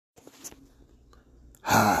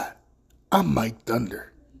Hi, I'm Mike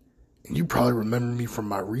Thunder, and you probably remember me from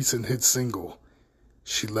my recent hit single,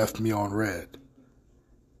 She Left Me on Red.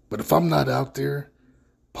 But if I'm not out there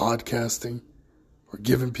podcasting or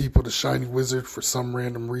giving people the shiny wizard for some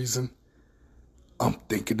random reason, I'm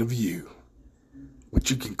thinking of you.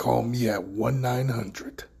 But you can call me at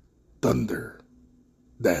 1-900-THUNDER.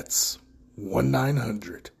 That's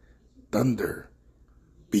 1-900-THUNDER.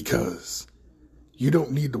 Because you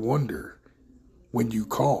don't need to wonder when you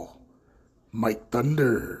call Mike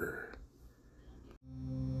Thunder.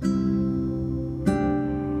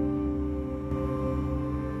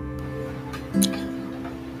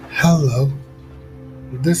 Hello,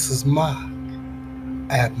 this is Mike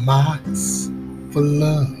at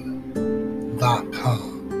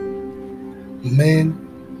Mike'sForLove.com.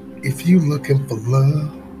 Men, if you looking for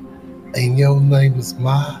love and your name is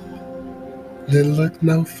Mike, then look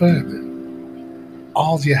no further.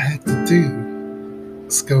 All you have to do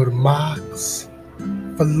is go to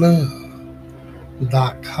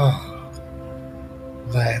Mike'sForLove.com.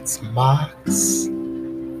 That's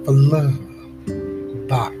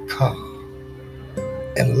Mike'sForLove.com.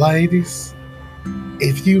 And ladies,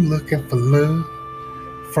 if you looking for love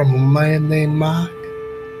from a man named Mike,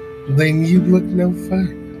 then you look no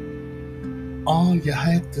further. All you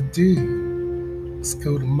have to do is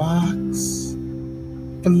go to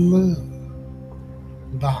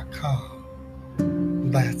Mike'sForLove.com.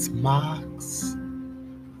 That's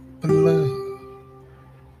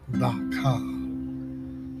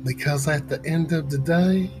Mike'sForLove.com. Because at the end of the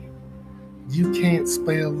day, you can't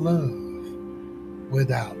spell love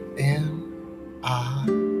without M-I-K-E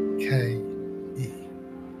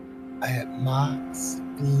at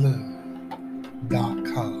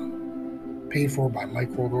Mike'sForLove.com. Paid for by Mike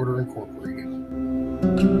World Order Incorporated.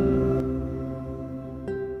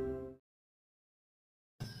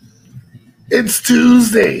 It's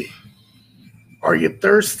Tuesday. Are you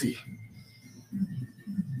thirsty?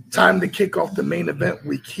 Time to kick off the main event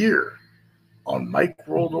week here on Mike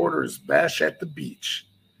World Order's Bash at the Beach.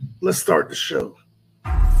 Let's start the show.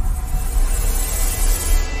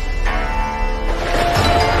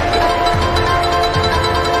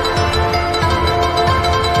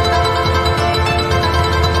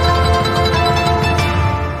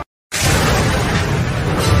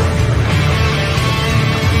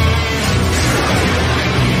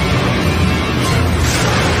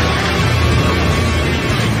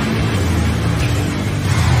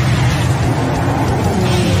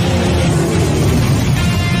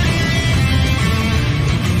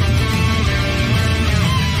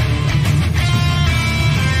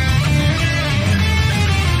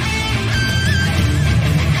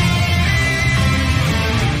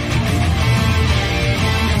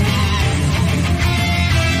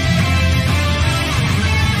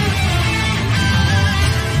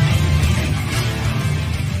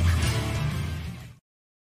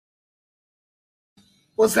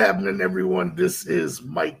 What's happening, everyone? This is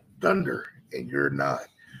Mike Thunder, and you're not.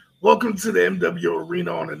 Welcome to the mWo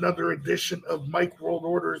Arena on another edition of Mike World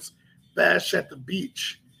Order's Bash at the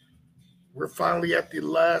Beach. We're finally at the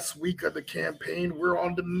last week of the campaign. We're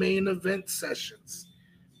on the main event sessions.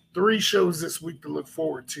 3 shows this week to look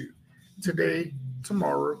forward to. Today,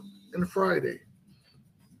 tomorrow, and Friday.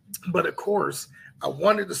 But of course, I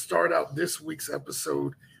wanted to start out this week's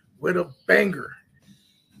episode with a banger.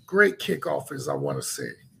 Great kickoff, as I want to say.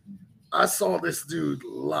 I saw this dude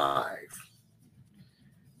live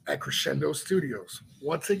at Crescendo Studios.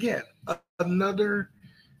 Once again, another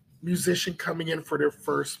musician coming in for their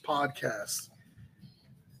first podcast.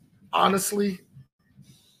 Honestly,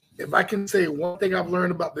 if I can say one thing I've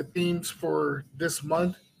learned about the themes for this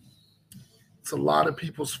month, it's a lot of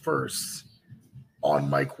people's firsts on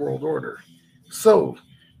Mike World Order. So,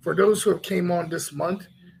 for those who have came on this month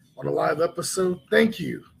on a live episode, thank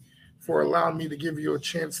you for allowing me to give you a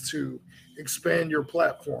chance to expand your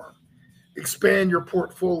platform, expand your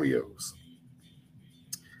portfolios.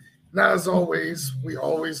 Now, as always, we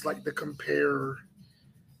always like to compare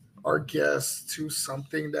our guests to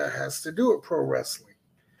something that has to do with pro wrestling.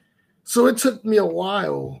 So it took me a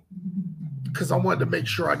while because I wanted to make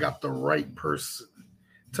sure I got the right person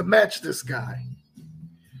to match this guy.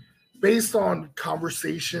 Based on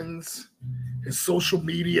conversations, his social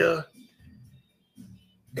media,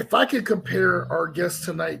 if I could compare our guest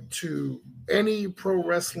tonight to any pro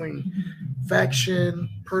wrestling faction,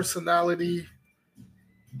 personality,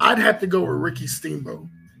 I'd have to go with Ricky Steamboat.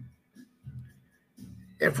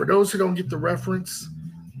 And for those who don't get the reference,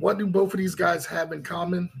 what do both of these guys have in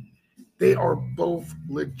common? They are both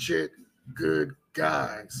legit good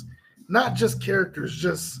guys. Not just characters,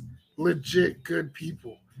 just legit good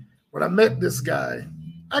people. When I met this guy,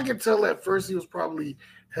 I could tell at first he was probably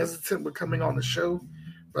hesitant with coming on the show,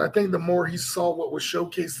 but I think the more he saw what was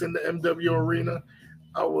showcased in the mWo arena,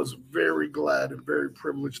 I was very glad and very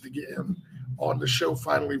privileged to get him on the show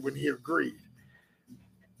finally when he agreed.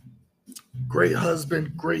 Great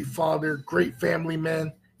husband, great father, great family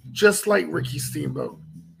man, just like Ricky Steamboat,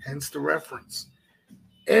 hence the reference.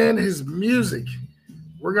 And his music,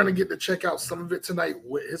 we're going to get to check out some of it tonight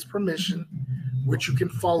with his permission, which you can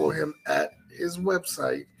follow him at his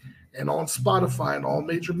website and on Spotify and all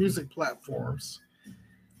major music platforms.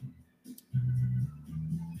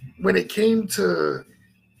 When it came to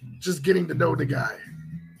just getting to know the guy,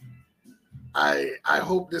 I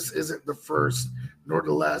hope this isn't the first nor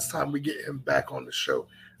the last time we get him back on the show.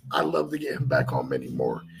 I'd love to get him back on many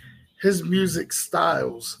more. His music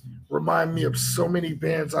styles remind me of so many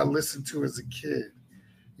bands I listened to as a kid.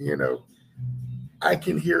 You know, I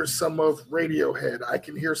can hear some of Radiohead. I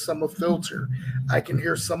can hear some of Filter. I can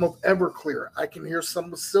hear some of Everclear. I can hear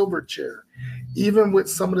some of Silverchair. Even with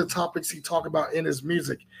some of the topics he talked about in his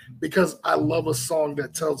music, because I love a song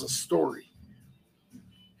that tells a story.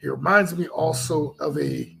 He reminds me also of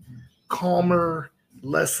a calmer,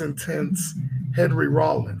 less intense Henry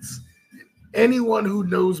Rollins. Anyone who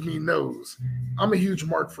knows me knows I'm a huge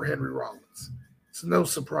mark for Henry Rollins. It's no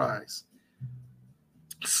surprise.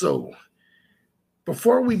 So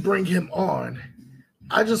before we bring him on,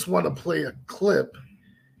 I just want to play a clip.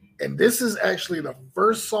 And this is actually the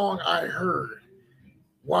first song I heard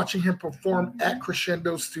watching him perform at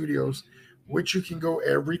Crescendo Studios, which you can go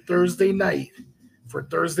every Thursday night for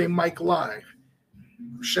Thursday Mike Live.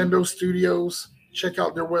 Crescendo Studios, check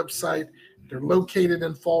out their website. They're located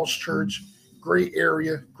in Falls Church. Great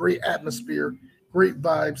area, great atmosphere, great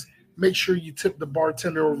vibes. Make sure you tip the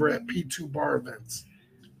bartender over at P2 Bar Events.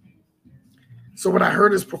 So when I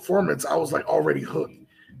heard his performance, I was like already hooked,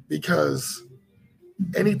 because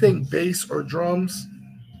anything bass or drums,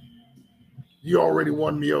 you already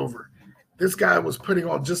won me over. This guy was putting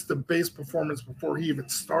on just the bass performance before he even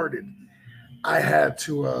started. I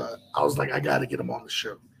was like, I got to get him on the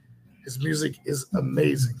show. His music is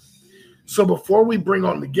amazing. So before we bring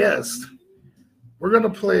on the guest, we're going to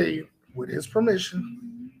play, with his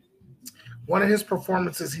permission, one of his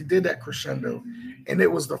performances he did at Crescendo. And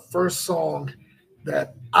it was the first song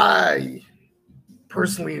that I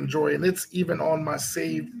personally enjoy. And it's even on my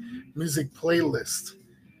saved music playlist.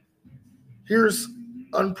 Here's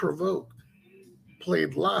Unprovoked,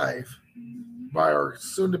 played live by our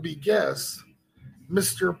soon-to-be guest,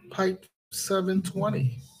 Mr.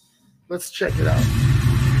 Pype720. Let's check it out.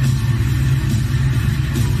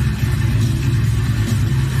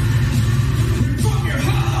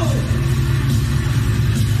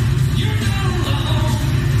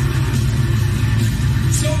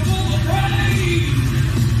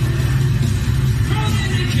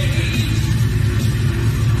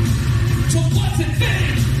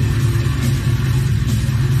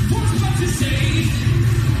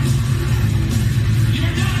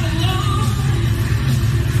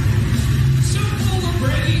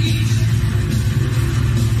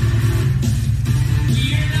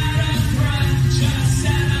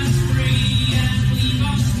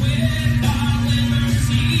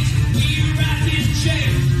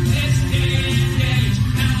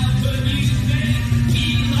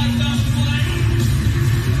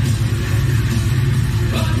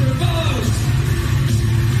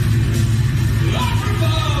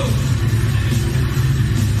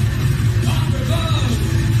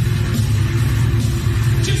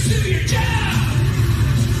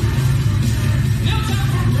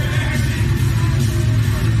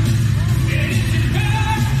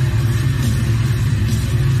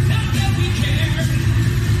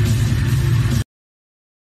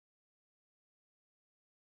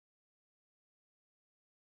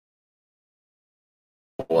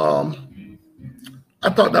 I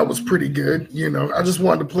thought that was pretty good. You know, I just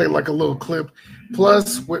wanted to play like a little clip.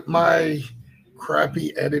 Plus, with my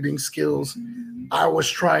crappy editing skills, I was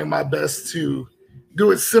trying my best to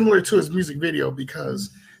do it similar to his music video, because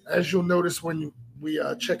as you'll notice when we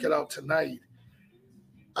check it out tonight,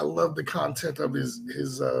 I love the content of his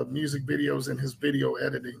music videos and his video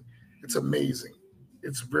editing. It's amazing.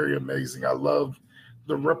 It's very amazing. I love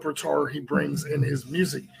the repertoire he brings in his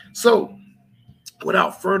music. So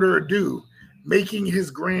without further ado, making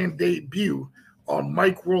his grand debut on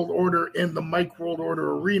Mike World Order in the Mike World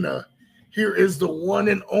Order arena, here is the one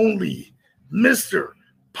and only Mr.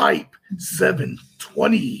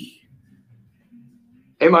 Pype720.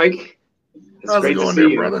 Hey, Mike. It's How's it going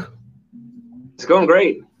there, brother? It's going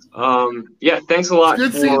great. Yeah, thanks a lot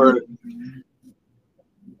for...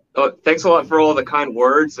 Thanks a lot for all the kind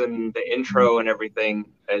words and the intro and everything,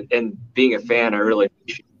 and being a fan. I really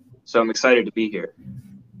appreciate it. So I'm excited to be here.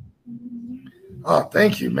 Oh,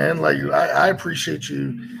 thank you, man. Like I appreciate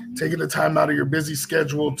you taking the time out of your busy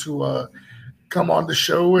schedule to come on the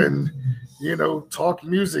show and talk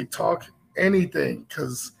music, talk anything.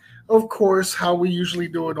 Because of course, how we usually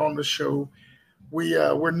do it on the show,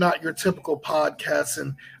 we're not your typical podcast,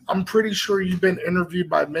 and I'm pretty sure you've been interviewed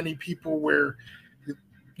by many people where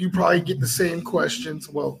you probably get the same questions.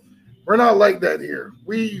 Well, we're not like that here.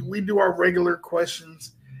 We do our regular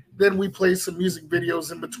questions, then we play some music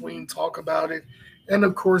videos in between, talk about it, and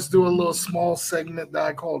of course do a little small segment that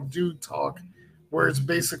I call Dude Talk, where it's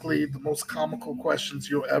basically the most comical questions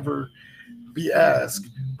you'll ever be asked.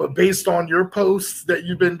 But based on your posts that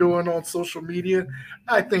you've been doing on social media,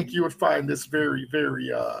 I think you would find this very,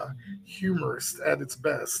 very humorous at its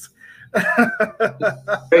best.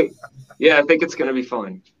 Great. Yeah, I think it's going to be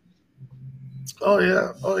fun. Oh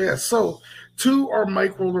yeah. So, to our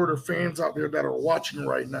Mike World Order fans out there that are watching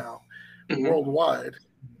right now, worldwide,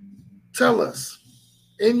 tell us,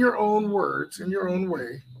 in your own words, in your own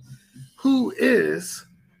way, who is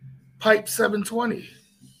Pype720?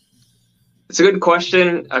 It's a good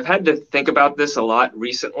question. I've had to think about this a lot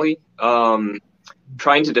recently.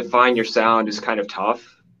 Trying to define your sound is kind of tough.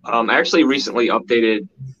 I actually recently updated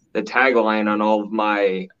the tagline on all of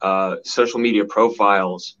my social media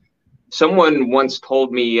profiles. Someone once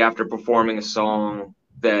told me after performing a song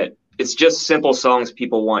that it's just simple songs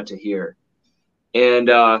people want to hear. And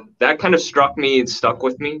that kind of struck me and stuck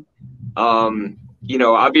with me.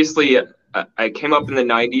 Obviously, I came up in the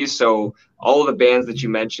 90s, so all of the bands that you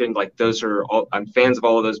mentioned, like I'm fans of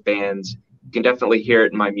all of those bands. You can definitely hear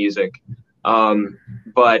it in my music.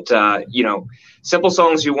 But simple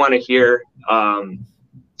songs you want to hear.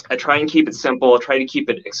 I try and keep it simple. I try to keep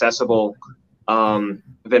it accessible. I've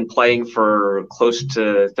been playing for close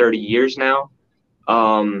to 30 years now.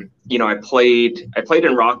 I played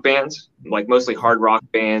in rock bands, like mostly hard rock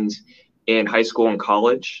bands in high school and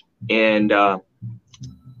college. And I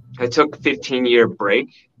took a 15-year break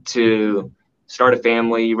to start a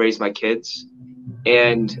family, raise my kids.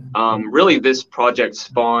 And really this project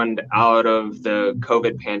spawned out of the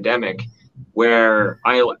COVID pandemic, where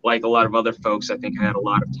I, like a lot of other folks, I think I had a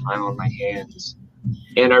lot of time on my hands.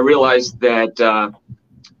 And I realized that,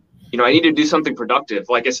 I need to do something productive.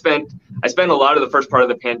 Like I spent a lot of the first part of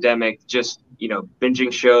the pandemic just,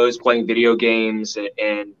 binging shows, playing video games.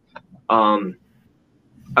 And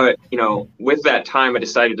with that time, I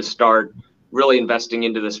decided to start really investing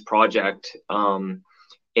into this project,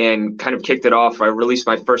 and kind of kicked it off. I released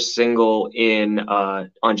my first single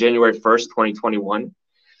on January 1st, 2021.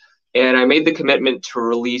 And I made the commitment to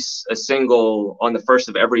release a single on the first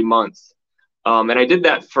of every month. And I did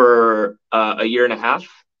that for a year and a half.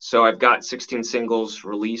 So I've got 16 singles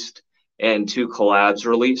released and 2 collabs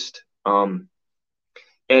released. And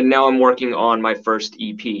now I'm working on my first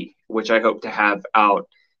EP, which I hope to have out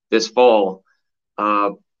this fall.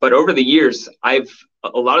 But over the years, a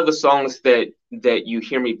lot of the songs that you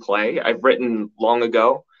hear me play, I've written long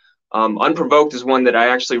ago. Unprovoked is one that I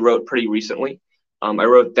actually wrote pretty recently. I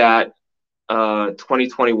wrote that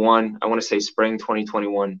 2021, I want to say spring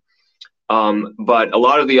 2021. But a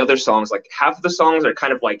lot of the other songs, like half of the songs are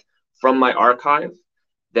kind of like from my archive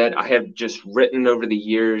that I have just written over the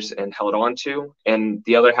years and held on to. And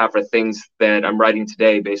the other half are things that I'm writing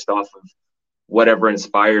today based off of whatever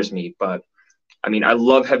inspires me. But I mean, I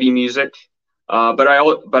love heavy music, but I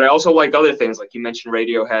also like other things. Like you mentioned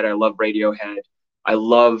Radiohead. I love Radiohead. I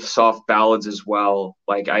love soft ballads as well.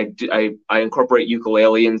 Like I incorporate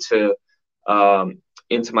ukulele into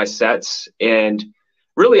my sets. And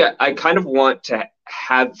really, I kind of want to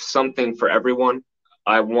have something for everyone.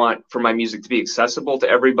 I want for my music to be accessible to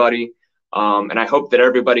everybody. And I hope that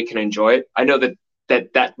everybody can enjoy it. I know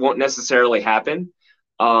that won't necessarily happen.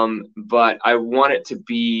 But I want it to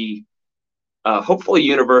be hopefully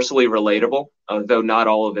universally relatable, though not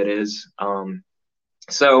all of it is.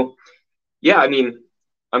 So yeah, I mean,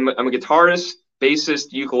 I'm a guitarist,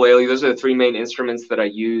 bassist, ukulele. Those are the 3 main instruments that I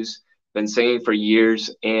use. Been singing for years,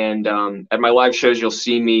 and at my live shows, you'll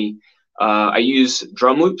see me. I use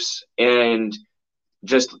drum loops, and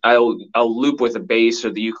just I'll loop with a bass or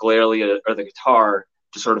the ukulele or the guitar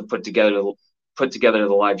to sort of put together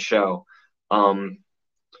the live show.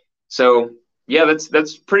 So yeah,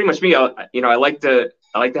 that's pretty much me. I like to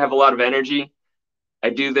have a lot of energy. I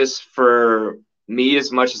do this for me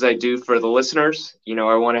as much as I do for the listeners.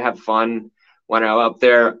 I want to have fun when I'm up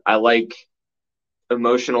there. I like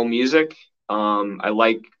emotional music. I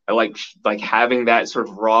like having that sort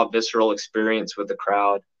of raw, visceral experience with the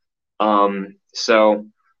crowd. So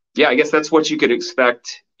yeah, I guess that's what you could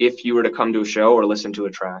expect if you were to come to a show or listen to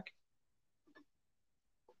a track.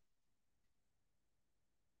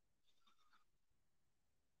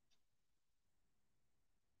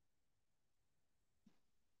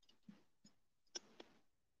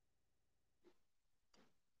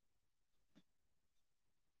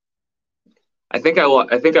 I think I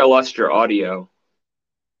lost your audio.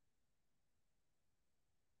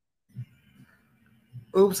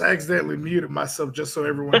 Oops, I accidentally muted myself just so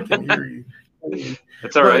everyone can hear you.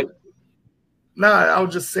 That's all right. Nah, I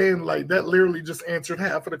was just saying, like, that literally just answered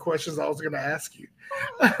half of the questions I was going to ask you.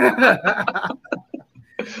 That's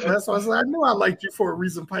why I said I knew I liked you for a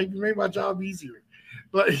reason, Pype. You made my job easier.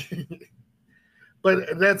 But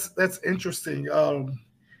that's interesting.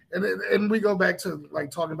 And we go back to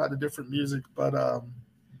like talking about the different music. But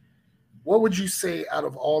what would you say out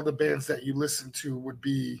of all the bands that you listen to would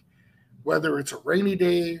be, whether it's a rainy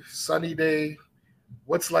day, sunny day,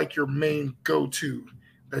 what's like your main go-to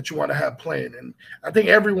that you want to have playing? And I think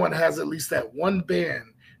everyone has at least that one band,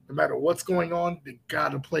 no matter what's going on, they got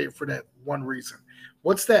to play it for that one reason.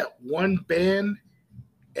 What's that one band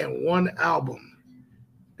and one album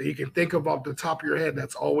that you can think of off the top of your head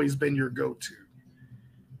that's always been your go-to?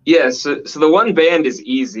 Yeah, so the one band is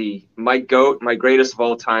easy. My greatest of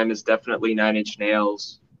all time is definitely Nine Inch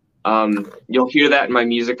Nails. You'll hear that in my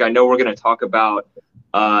music. I know we're going to talk about,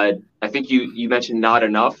 I think you mentioned Not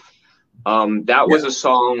Enough. That was a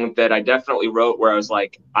song that I definitely wrote where I was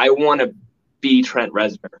like, I want to be Trent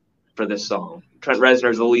Reznor for this song. Trent Reznor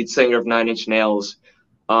is the lead singer of Nine Inch Nails.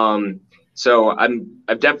 So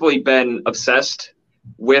I've definitely been obsessed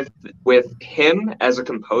with him as a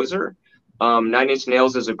composer. Nine Inch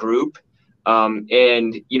Nails as a group.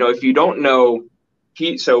 And, you know, if you don't know,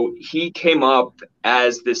 he came up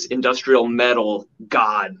as this industrial metal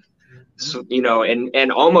god, so, you know,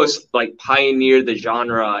 and almost like pioneered the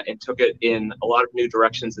genre and took it in a lot of new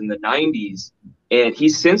directions in the 90s. And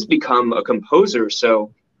he's since become a composer.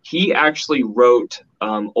 So he actually wrote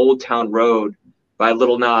Old Town Road by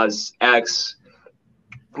Lil Nas X,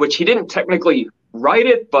 which he didn't technically write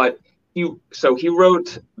it, but he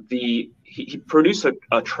produced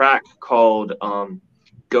a track called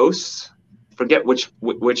Ghosts. Forget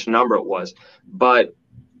which number it was, but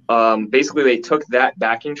basically they took that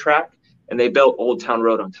backing track and they built Old Town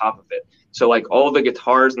Road on top of it. So like all the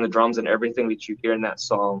guitars and the drums and everything that you hear in that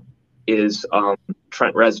song is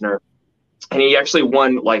Trent Reznor, and he actually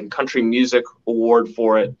won like a country music award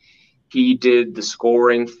for it. He did the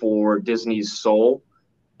scoring for Disney's Soul.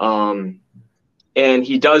 And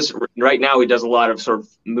he does right now, he does a lot of sort of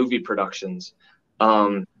movie productions.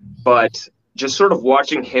 But just sort of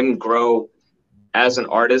watching him grow as an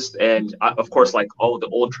artist, and of course, like all of the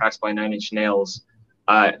old tracks by Nine Inch Nails,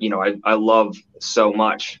 you know, I love so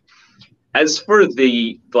much. As for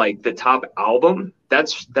the top album,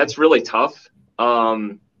 that's really tough.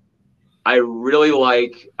 I really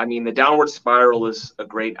like, I mean, The Downward Spiral is a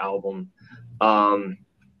great album. I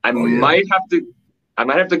might have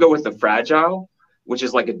to go with The Fragile, which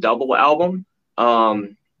is like a double album.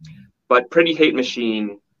 But Pretty Hate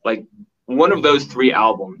Machine, like one of those three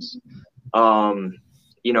albums,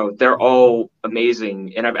 you know, they're all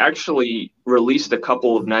amazing. And I've actually released a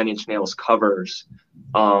couple of Nine Inch Nails covers.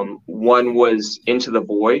 One was Into the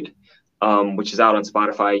Void, which is out on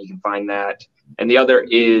Spotify. You can find that. And the other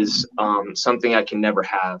is Something I Can Never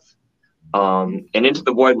Have. And Into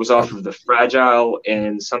the Void was off of The Fragile,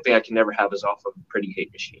 and Something I Can Never Have is off of Pretty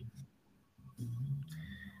Hate Machine.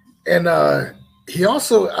 And I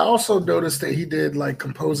also noticed that he did like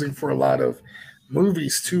composing for a lot of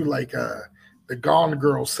movies too, like the Gone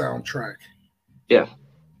Girl soundtrack. Yeah.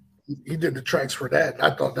 He did the tracks for that.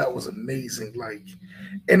 I thought that was amazing. Like,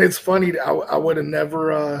 and it's funny, I would have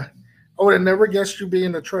never guessed you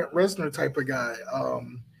being a Trent Reznor type of guy.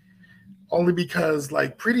 Only because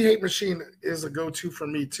like Pretty Hate Machine is a go-to for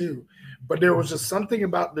me too. But there was just something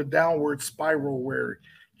about The Downward Spiral where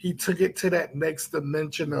he took it to that next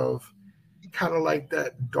dimension of kind of like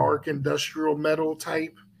that dark industrial metal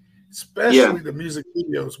type, especially the music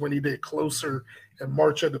videos when he did Closer and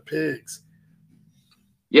March of the Pigs.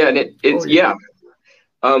 Yeah, and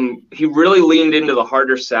he really leaned into the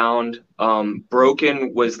harder sound.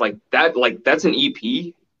 Broken was like that's an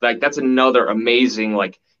EP. Like that's another amazing,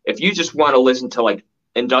 like if you just want to listen to like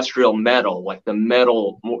industrial metal, like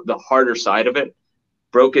the harder side of it,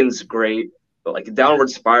 Broken's great. But like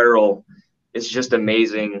Downward Spiral is just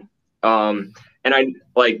amazing. And I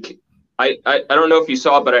don't know if you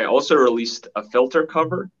saw, but I also released a Filter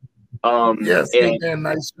cover. Yes, and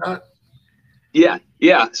nice shot. Yeah.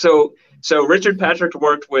 So Richard Patrick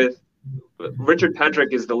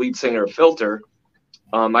is the lead singer of Filter,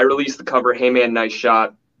 I released the cover "Hey Man, Nice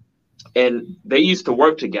Shot," and they used to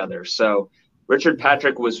work together. So Richard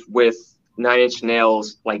Patrick was with Nine Inch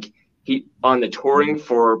Nails, like he on the touring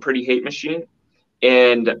for Pretty Hate Machine,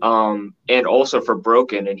 and also for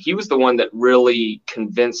Broken, and he was the one that really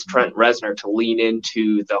convinced Trent Reznor to lean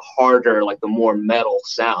into the harder, like the more metal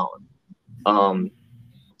sound. And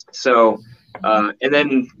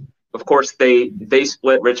then of course they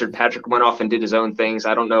split. Richard Patrick went off and did his own things.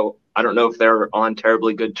 I don't know if they're on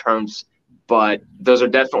terribly good terms, but those are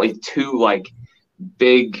definitely two like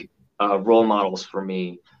big role models for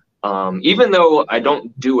me. Even though I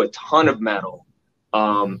don't do a ton of metal,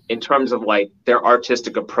 in terms of like their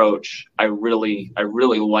artistic approach, I really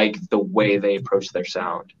like the way they approach their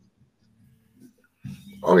sound.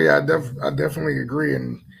 Oh yeah, I definitely agree,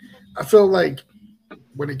 and I feel like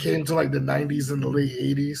when it came to like the 90s and the late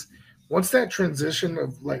 80s, once that transition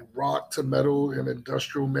of like rock to metal and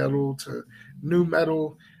industrial metal to new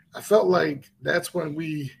metal, I felt like that's when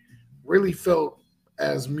we really felt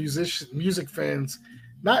as music fans,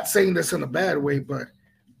 not saying this in a bad way, but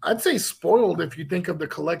I'd say spoiled if you think of the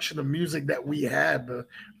collection of music that we had, the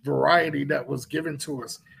variety that was given to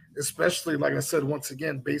us, especially like I said, once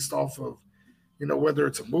again, based off of, whether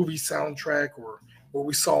it's a movie soundtrack or what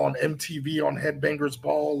we saw on MTV on Headbangers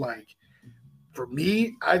Ball. Like for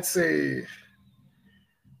me, I'd say,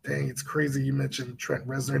 dang, it's crazy you mentioned Trent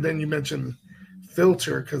Reznor. Then you mentioned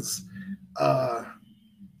Filter, because I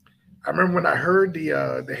remember when I heard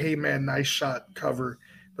the Hey Man Nice Shot cover,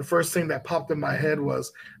 the first thing that popped in my head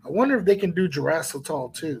was, I wonder if they can do Jurassic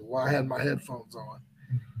too while I had my headphones on.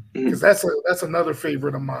 Because that's another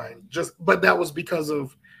favorite of mine. But that was because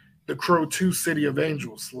of the Crow 2 City of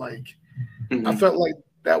Angels. Like I felt like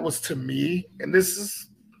that was, to me, and this is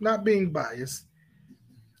not being biased,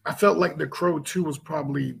 I felt like the Crow 2 was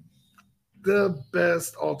probably the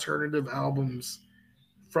best alternative albums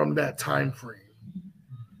from that time frame,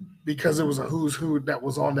 because it was a who's who that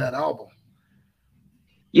was on that album.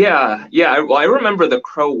 Yeah. Well, I remember the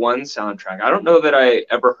Crow 1 soundtrack. I don't know that I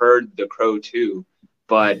ever heard the Crow 2,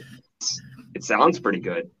 but it sounds pretty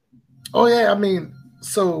good. Oh yeah, I mean,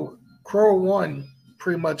 so Crow 1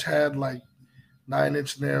 pretty much had like Nine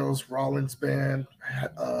Inch Nails, Rollins Band,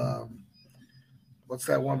 what's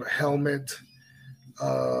that one? Helmet.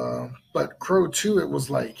 But Crow 2, it was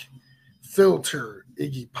like Filter,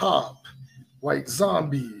 Iggy Pop, White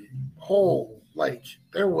Zombie, Hole. Like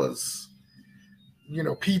there was,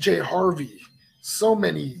 PJ Harvey, so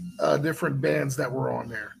many different bands that were on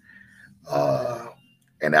there.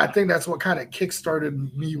 And I think that's what kind of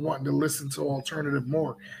kickstarted me wanting to listen to alternative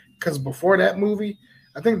more. Because before that movie,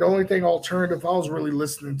 I think the only thing alternative I was really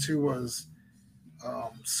listening to was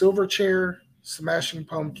Silverchair, Smashing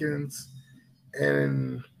Pumpkins,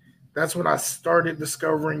 and that's when I started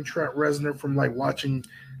discovering Trent Reznor from like watching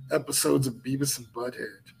episodes of Beavis and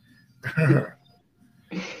Butthead.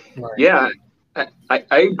 Yeah, I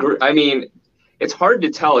agree. I mean, it's hard to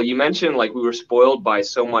tell. You mentioned like we were spoiled by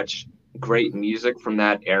so much great music from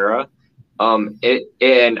that era.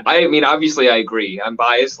 And I mean, obviously I agree. I'm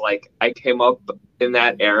biased. Like I came up in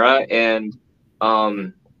that era, and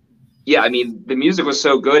yeah, I mean, the music was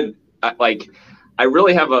so good. I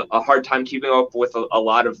really have a hard time keeping up with a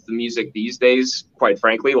lot of the music these days, quite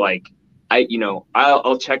frankly. Like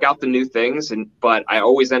I'll check out the new things, but I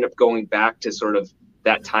always end up going back to sort of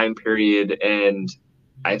that time period. And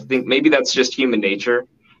I think maybe that's just human nature.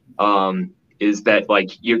 Is that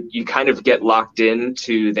like you kind of get locked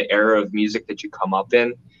into the era of music that you come up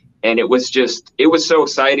in. And it was so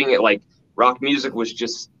exciting. Like rock music was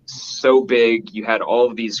just so big. You had all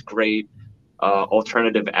of these great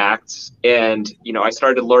alternative acts. And, I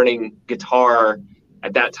started learning guitar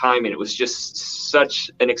at that time, and it was just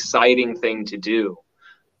such an exciting thing to do.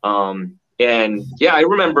 And yeah, I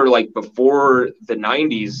remember like before the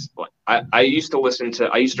 90s, I used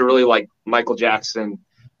to really like Michael Jackson.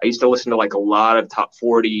 I used to listen to like a lot of top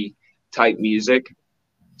 40 type music.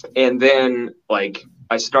 And then like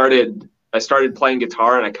I started playing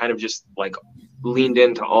guitar, and I kind of just like leaned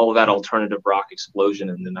into all of that alternative rock explosion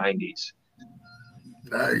in the 90s.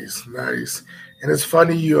 Nice. And it's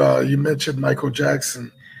funny you mentioned Michael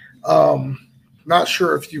Jackson. Not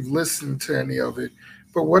sure if you've listened to any of it,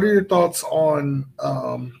 but what are your thoughts on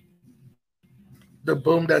the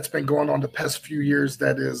boom that's been going on the past few years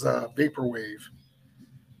that is vaporwave?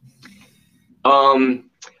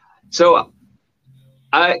 So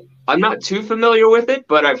I'm not too familiar with it,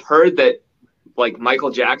 but I've heard that like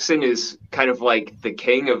Michael Jackson is kind of like the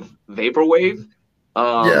king of vaporwave.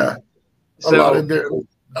 Yeah.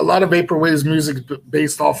 A lot of vaporwave music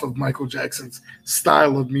based off of Michael Jackson's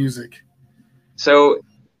style of music. So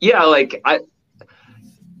yeah, like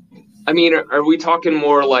I mean, are we talking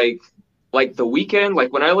more like The Weeknd?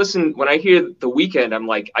 Like when I hear The Weeknd, I'm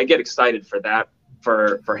like, I get excited for that,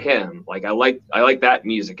 for him. Like I like that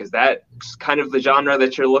music. Is that kind of the genre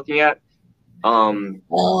that you're looking at?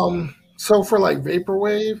 So for like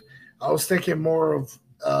vaporwave, I was thinking more of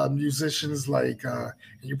musicians like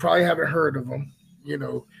you probably haven't heard of them. You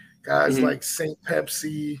know, guys Mhm. like Saint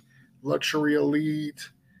Pepsi, Luxury Elite,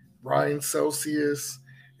 Ryan Celsius.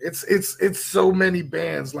 It's so many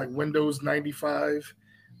bands like Windows 95.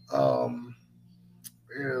 Um,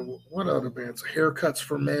 and what other bands? Haircuts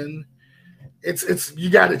for Men. It's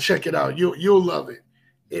you got to check it out. You'll love it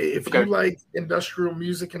if you Okay. like industrial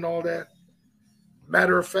music and all that.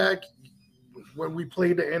 Matter of fact, when we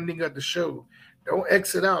play the ending of the show, don't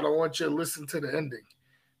exit out. I want you to listen to the ending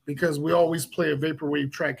because we always play a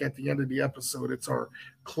vaporwave track at the end of the episode. It's our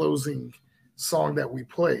closing song that we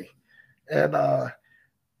play, and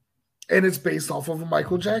it's based off of a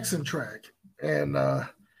Michael Jackson track. And I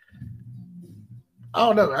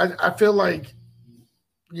don't know. I feel like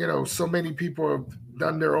so many people have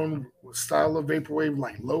done their own style of vaporwave,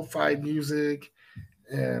 like lo-fi music,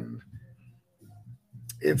 and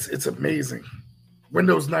it's amazing.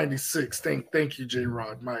 Windows 96. Thank you, J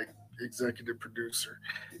Rod, my executive producer.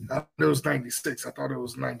 Windows 96. I thought it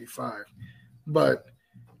was 95. But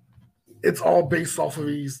it's all based off of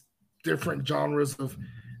these different genres of,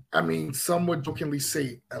 I mean, some would jokingly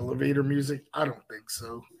say elevator music. I don't think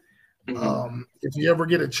so. Mhm. If you ever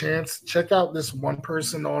get a chance, check out this one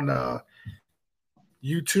person on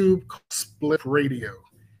YouTube called Split Radio.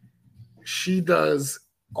 She does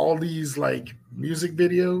all these like music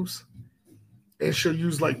videos and she'll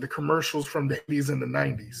use like the commercials from the 80s and the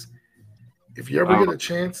 90s. If you ever Wow. get a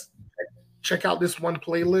chance, check out this one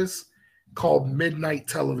playlist called Midnight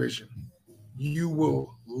Television. You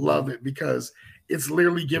will love it because it's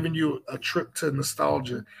literally giving you a trip to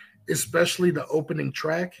nostalgia, especially the opening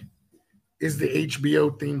track is the HBO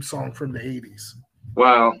theme song from the 80s.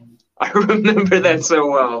 Wow. I remember that so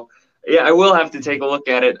well. Yeah, I will have to take a look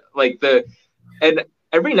at it. And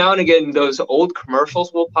every now and again, those old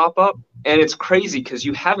commercials will pop up, and it's crazy because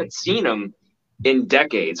you haven't seen them in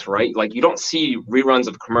decades, right? Like you don't see reruns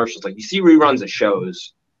of commercials. Like you see reruns of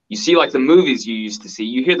shows. You see like the movies you used to see.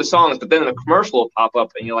 You hear the songs, but then the commercial will pop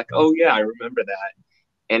up, and you're like, oh yeah, I remember that.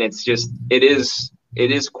 And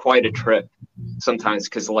it is quite a trip sometimes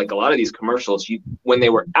because like a lot of these commercials, you when they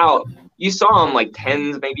were out, you saw them like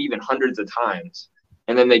tens, maybe even hundreds of times,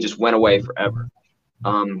 and then they just went away forever.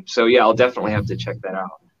 So yeah, I'll definitely have to check that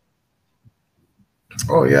out.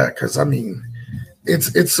 Oh yeah, because I mean,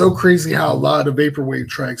 it's so crazy how a lot of vaporwave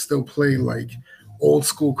tracks still play like old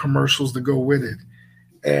school commercials to go with it,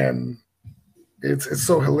 and it's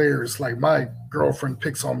so hilarious. Like my girlfriend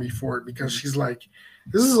picks on me for it because she's like,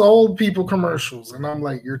 "This is old people commercials," and I'm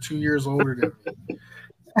like, "You're 2 years older than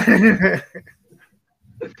me."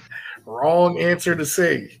 Wrong answer to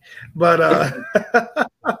say, but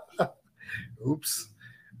oops.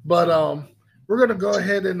 But we're gonna go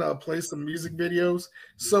ahead and play some music videos.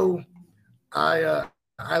 So I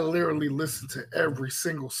literally listened to every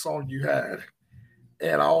single song you had,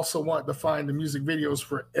 and I also wanted to find the music videos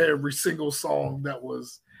for every single song that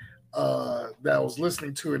I was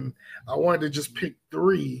listening to, and I wanted to just pick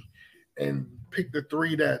three and pick the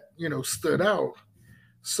three that stood out.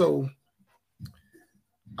 So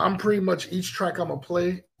I'm pretty much each track I'm gonna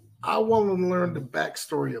play. I want to learn the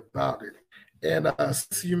backstory about it, and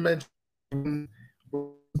since you mentioned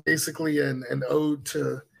basically an ode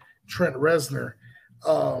to Trent Reznor,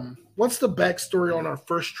 what's the backstory on our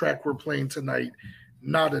first track we're playing tonight?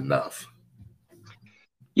 Not enough.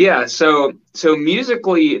 Yeah, so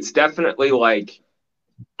musically, it's definitely like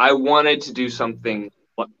I wanted to do something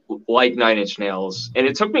like Nine Inch Nails, and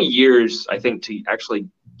it took me years, I think, to actually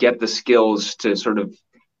get the skills to sort of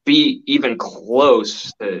be even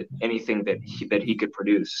close to anything that he could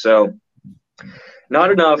produce. So, not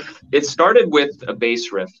enough. It started with a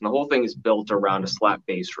bass riff, and the whole thing is built around a slap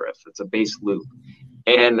bass riff. It's a bass loop,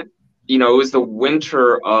 and it was the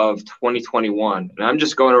winter of 2021, and I'm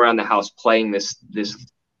just going around the house playing this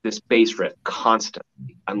bass riff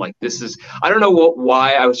constantly. I'm like, this is I don't know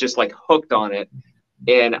why I was just like hooked on it,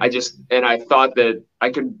 and I thought that I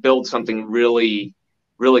could build something really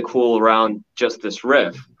really cool around just this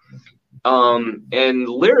riff. And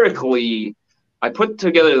lyrically, I put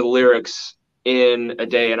together the lyrics in a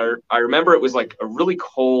day, and I remember it was like a really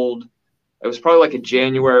cold. It was probably like a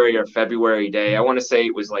January or February day. I want to say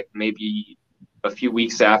it was like maybe a few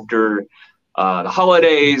weeks after the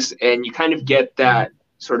holidays, and you kind of get that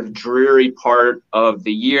sort of dreary part of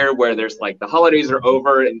the year where there's like the holidays are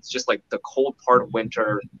over and it's just like the cold part of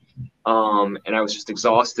winter, and I was just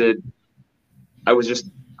exhausted. I was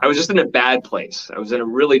just in a bad place. I was in a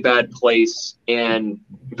really bad place, and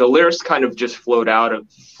the lyrics kind of just flowed out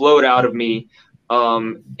of me.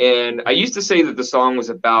 And I used to say that the song was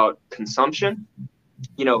about consumption,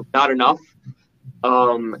 not enough.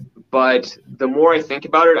 But the more I think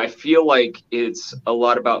about it, I feel like it's a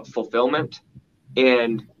lot about fulfillment.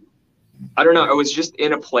 And I don't know, I was just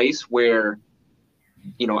in a place where,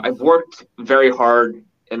 I've worked very hard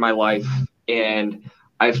in my life, and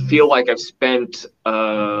I feel like I've spent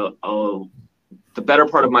the better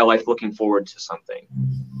part of my life looking forward to something,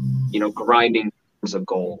 grinding towards a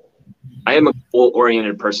goal. I am a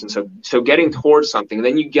goal-oriented person, so getting towards something,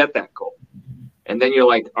 then you get that goal. And then you're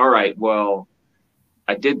like, all right, well,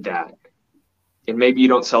 I did that. And maybe you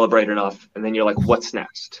don't celebrate enough. And then you're like, what's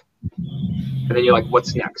next? And then you're like,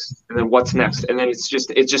 what's next? And then what's next? And then it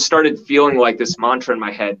just started feeling like this mantra in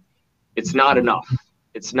my head. It's not enough.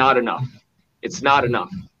 It's not enough. It's not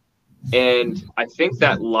enough. And I think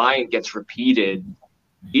that line gets repeated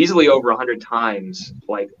easily over 100 times,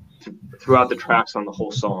 like throughout the tracks on the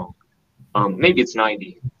whole song. Maybe it's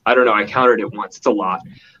 90. I don't know. I counted it once. It's a lot.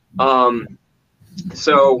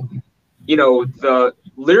 So, the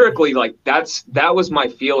lyrically, like that was my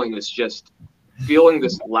feeling, was just feeling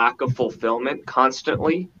this lack of fulfillment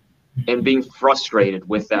constantly and being frustrated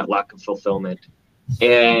with that lack of fulfillment.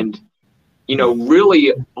 And, really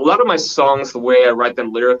a lot of my songs, the way I write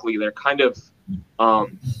them lyrically, they're kind of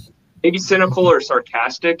maybe cynical or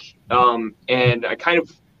sarcastic. And I kind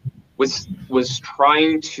of was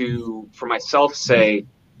trying to, for myself, say,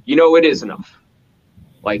 it is enough.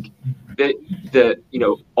 Like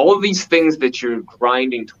all of these things that you're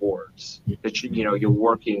grinding towards, that you're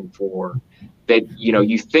working for, that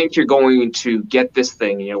you think you're going to get this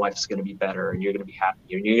thing and your life is going to be better and you're going to be happy,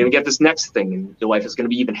 and you're going to get this next thing and your life is going to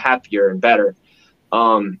be even happier and better.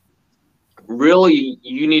 Really,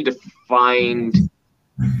 you need to find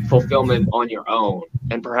fulfillment on your own,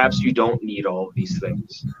 and perhaps you don't need all of these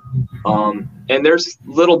things. And there's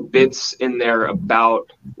little bits in there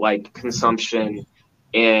about like consumption,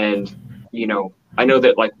 and I know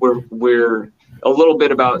that like we're a little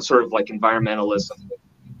bit about sort of like environmentalism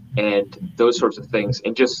and those sorts of things,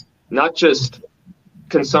 and just not just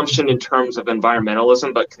consumption in terms of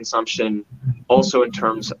environmentalism, but consumption also in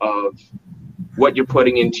terms of what you're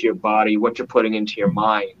putting into your body, what you're putting into your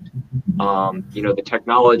mind, the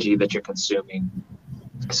technology that you're consuming.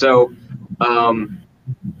 So, I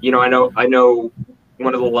know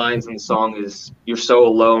one of the lines in the song is, "You're so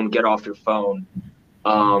alone, get off your phone,"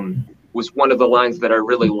 was one of the lines that I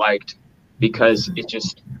really liked, because it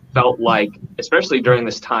just felt like, especially during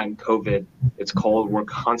this time, COVID, it's cold, we're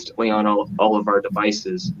constantly on all of our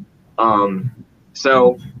devices.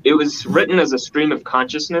 So it was written as a stream of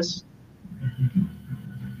consciousness.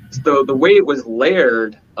 So the way it was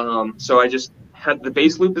layered, so I just had the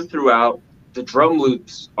bass loop is throughout, the drum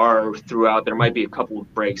loops are throughout. There might be a couple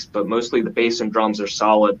of breaks, but mostly the bass and drums are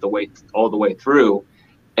solid all the way through.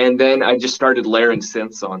 And then I just started layering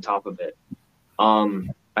synths on top of it.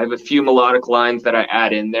 I have a few melodic lines that I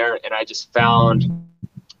add in there, and I just found,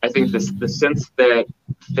 I think the synths that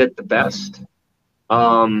fit the best.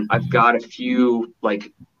 I've got a few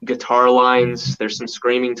like guitar lines. There's some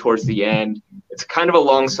screaming towards the end. It's kind of a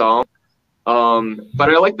long song, but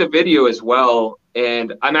I like the video as well.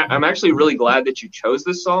 And I'm actually really glad that you chose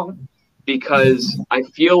this song, because I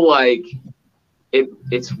feel like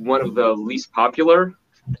it's one of the least popular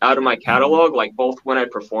out of my catalog, like both when I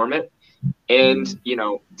perform it and,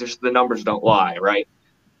 just the numbers don't lie, right?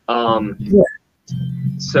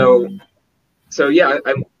 So yeah,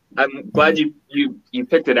 I'm glad you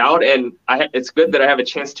picked it out, and it's good that I have a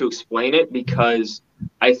chance to explain it, because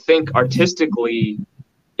I think artistically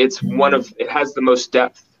it has the most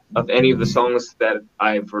depth of any of the songs that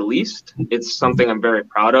I've released. It's something I'm very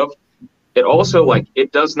proud of. It also, like,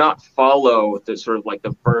 it does not follow the sort of like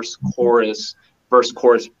the verse chorus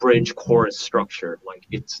bridge chorus structure. Like,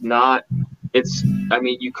 I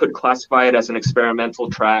mean, you could classify it as an experimental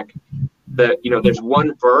track that, there's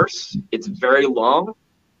one verse, it's very long,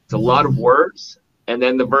 it's a lot of words, and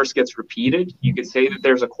then the verse gets repeated. You could say that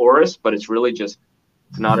there's a chorus, but it's really just,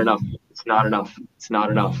 it's not enough, it's not enough, it's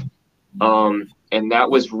not enough. And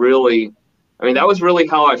that was really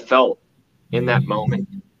how I felt in that moment.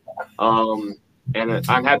 And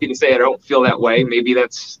I'm happy to say I don't feel that way. Maybe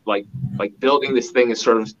that's like building this thing has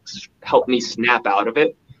sort of helped me snap out of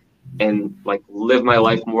it and like live my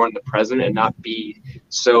life more in the present and not be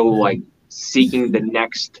so like seeking the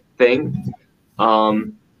next thing.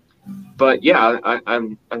 But yeah,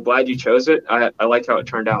 I'm glad you chose it. I like how it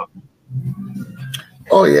turned out.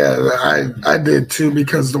 Oh yeah, I did too,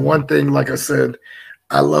 because the one thing, like I said,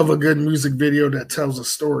 I love a good music video that tells a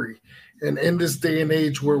story. And in this day and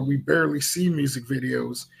age where we barely see music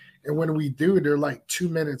videos, and when we do, they're like 2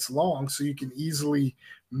 minutes long, so you can easily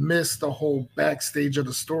miss the whole backstage of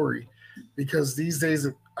the story. Because these days,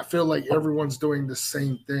 I feel like everyone's doing the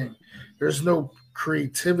same thing. There's no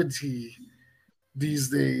creativity these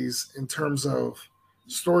days in terms of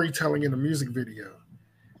storytelling in a music video.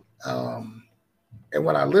 Um, and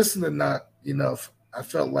when I listened to Not Enough, I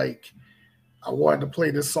felt like I wanted to play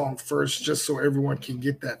this song first just so everyone can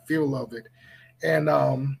get that feel of it. And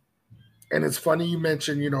it's funny you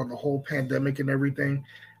mentioned, the whole pandemic and everything.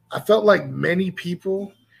 I felt like many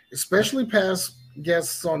people, especially past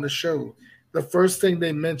guests on the show, the first thing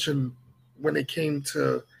they mentioned when it came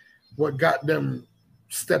to what got them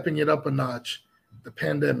stepping it up a notch, the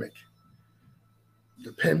pandemic.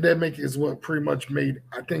 The pandemic is what pretty much made,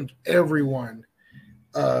 I think, everyone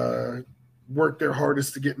work their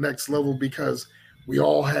hardest to get next level, because we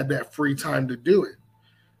all had that free time to do it.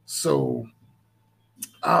 So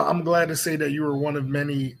I'm glad to say that you were one of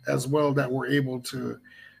many as well that were able to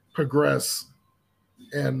progress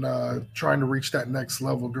and trying to reach that next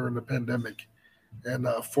level during the pandemic. And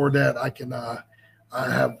for that,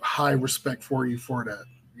 I have high respect for you for that.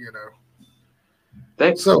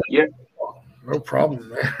 Thanks. So yeah, no problem,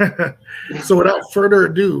 man. So without further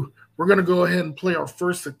ado, we're going to go ahead and play our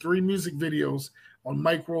first of 3 music videos on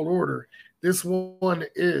Mike World Order. This one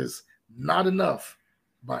is Not Enough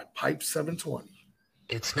by Pype720.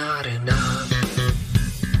 It's not enough.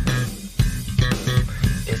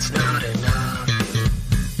 It's not enough.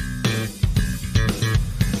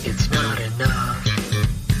 It's not enough.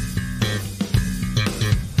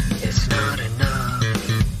 It's not enough.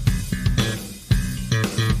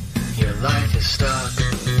 Your life is stuck.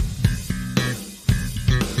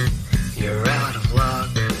 You're out of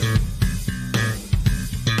luck.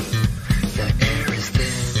 The air is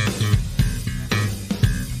thin.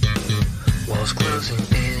 Walls closing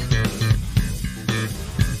in.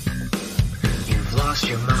 You've lost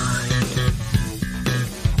your mind.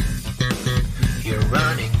 You're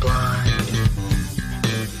running blind.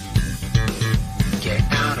 Get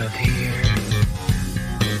out of here.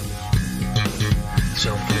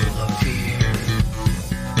 So full of fear.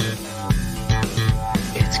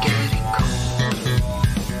 It's getting cold.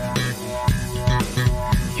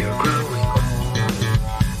 You're growing old.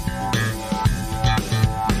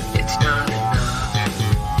 It's not enough.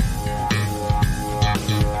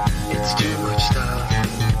 It's too much stuff.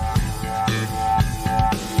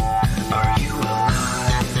 Are you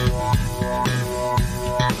alive?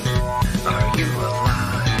 Are you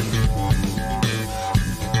alive?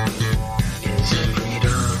 Is it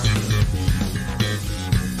freedom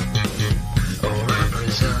or a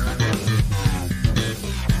prison?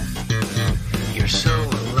 You're so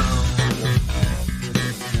alone.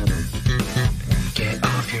 Get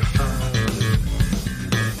off your phone.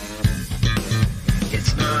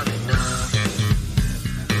 It's not enough.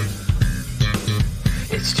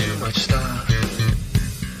 It's too much stuff.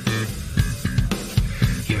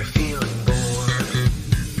 You're feeling bored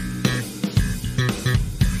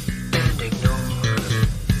and ignored.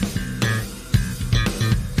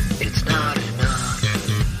 It's not enough.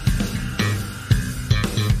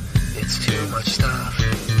 It's too much stuff.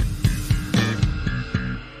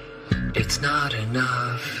 It's not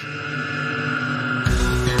enough.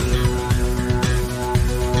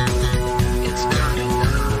 It's not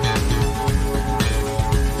enough.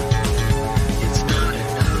 It's not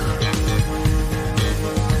enough.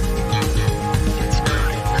 It's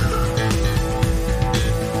not enough. It's not enough.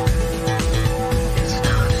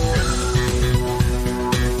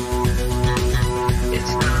 It's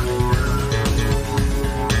not enough. It's not enough.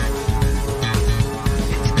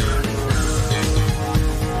 It's not enough.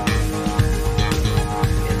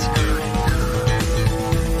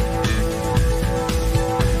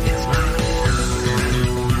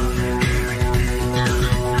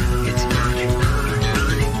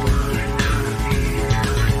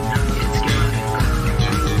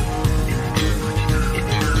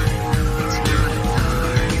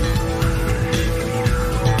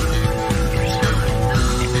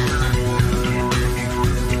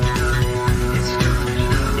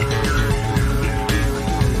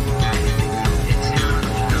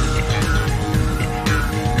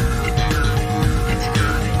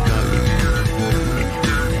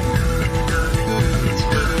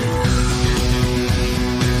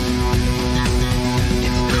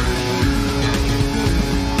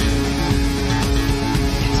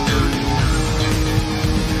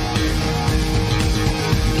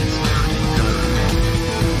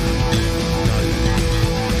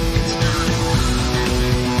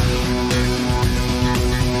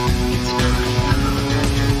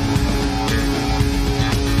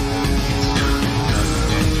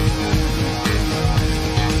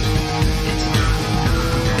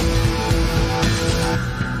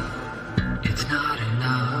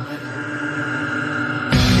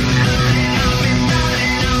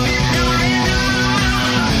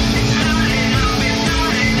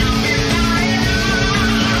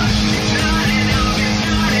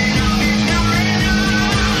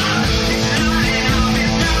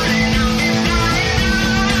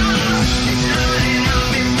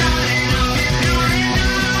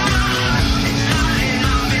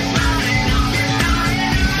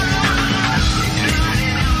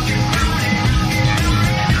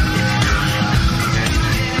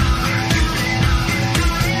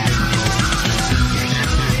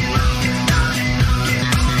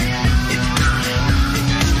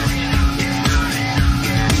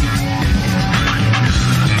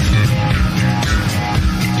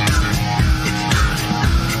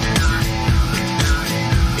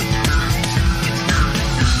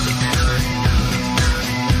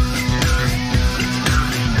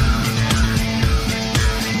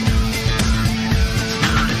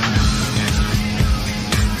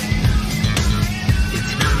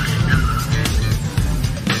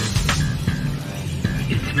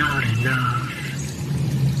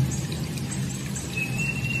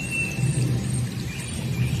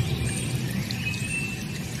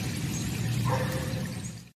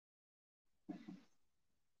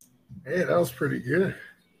 Hey, that was pretty good.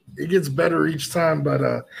 It gets better each time,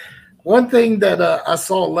 but one thing that I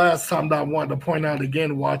saw last time that I wanted to point out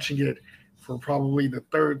again, watching it for probably the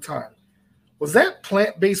third time, was that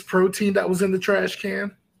plant-based protein that was in the trash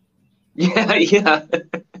can. Yeah, yeah,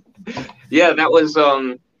 yeah. That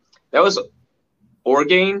was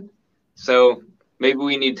Orgain. So maybe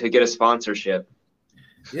we need to get a sponsorship.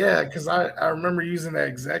 Yeah, because I remember using that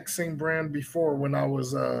exact same brand before when I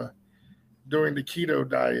was doing the keto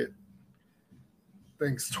diet.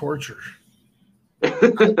 Things torture.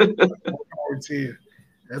 Tortilla.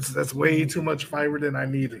 That's way too much fiber than I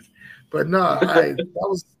needed. But no, I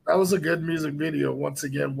that was a good music video. Once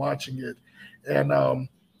again, watching it, and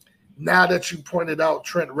now that you pointed out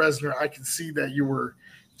Trent Reznor, I can see that you were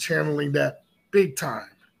channeling that big time.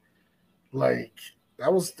 Like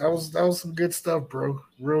that was some good stuff, bro.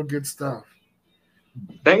 Real good stuff.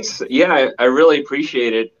 Thanks. Yeah, I really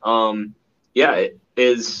appreciate it. Yeah,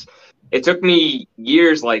 it took me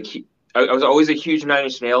years. Like I was always a huge Nine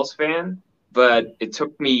Inch Nails fan, but it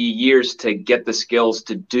took me years to get the skills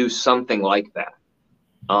to do something like that.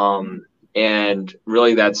 And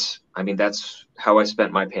really, I mean, that's how I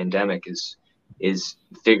spent my pandemic is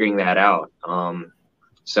figuring that out.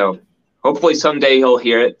 So hopefully someday he'll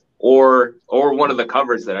hear it, or one of the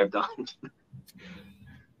covers that I've done.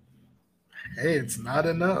 Hey, it's not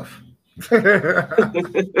enough.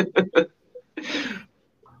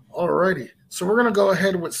 Alrighty. So we're gonna go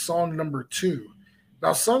ahead with song number two.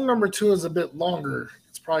 Now, song number two is a bit longer.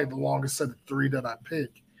 It's probably the longest of the three that I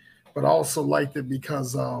picked, but I also liked it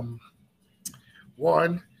because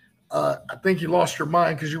one, I think you lost your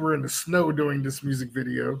mind because you were in the snow doing this music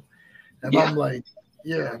video, and Yeah, I'm like,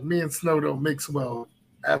 yeah, me and snow don't mix well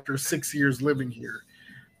after 6 years living here.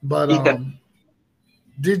 But yeah,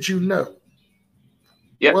 did you know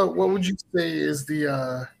yeah. what would you say is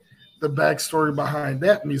the backstory behind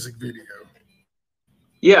that music video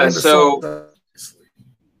Yeah, and the song? so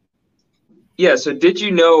yeah, so Did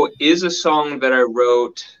You Know is a song that I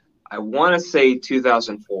wrote, I want to say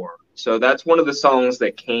 2004. So that's one of the songs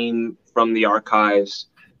that came from the archives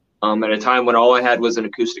at a time when all I had was an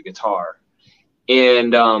acoustic guitar.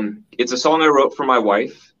 And it's a song I wrote for my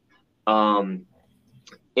wife. Um,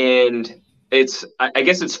 and I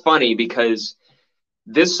guess it's funny because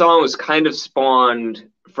this song was kind of spawned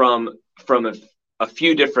from a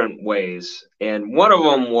few different ways. And one of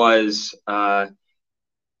them was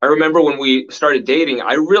I remember when we started dating,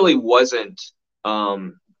 I wasn't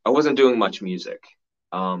doing much music.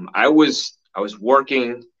 I was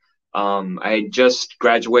working. I had just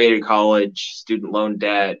graduated college, student loan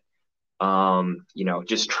debt.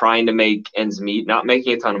 Just trying to make ends meet, not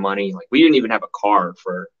making a ton of money. Like we didn't even have a car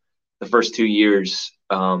for the first 2 years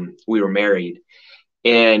we were married,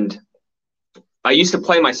 and I used to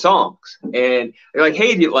play my songs, and they're like,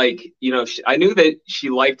 "Hey, do you like?" I knew that she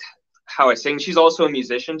liked how I sing. She's also a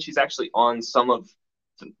musician. She's actually on some of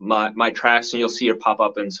my tracks, and you'll see her pop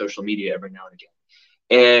up in social media every now and again.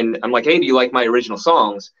 And I'm like, "Hey, do you like my original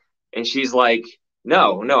songs?" And she's like,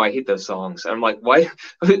 "No, no, I hate those songs." I'm like, "Why?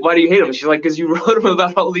 Why do you hate them?" And she's like, "Because you wrote them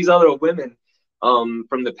about all these other women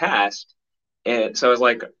from the past." And so I was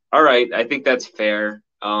like, "All right, I think that's fair."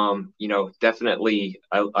 Definitely,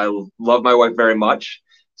 I love my wife very much.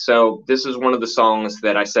 So this is one of the songs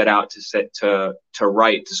that I set out to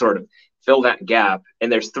write to sort of fill that gap.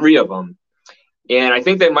 And there's three of them, and I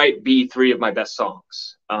think they might be three of my best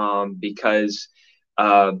songs because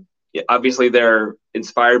uh, obviously they're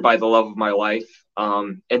inspired by the love of my life.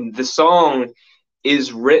 And the song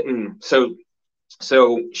is written so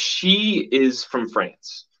she is from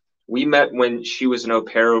France. We met when she was an au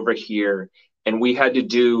pair over here, and we had to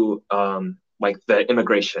do like the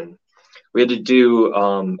immigration. We had to do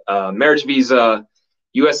marriage visa,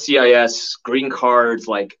 USCIS, green cards,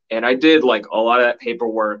 and I did like a lot of that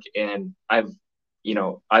paperwork, and I've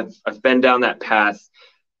been down that path.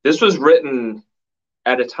 This was written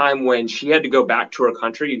at a time when she had to go back to her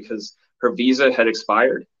country because her visa had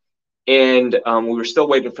expired, and we were still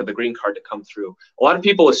waiting for the green card to come through. A lot of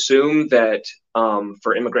people assume that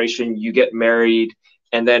for immigration you get married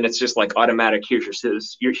and then it's just like automatic. Here's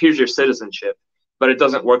your citizenship, but it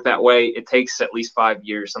doesn't work that way. It takes at least 5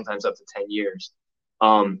 years, sometimes up to 10 years.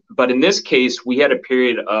 But in this case, we had a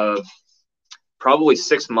period of probably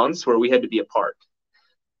 6 months where we had to be apart.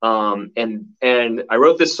 And I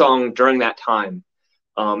wrote this song during that time,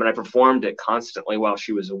 and I performed it constantly while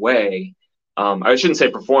she was away. I shouldn't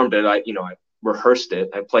say performed it. I rehearsed it.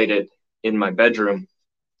 I played it in my bedroom,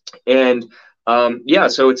 and yeah.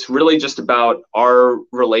 So it's really just about our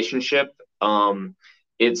relationship.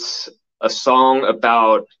 It's a song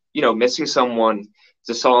about missing someone. It's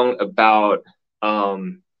a song about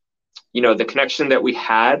you know, the connection that we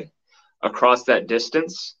had across that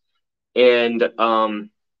distance. And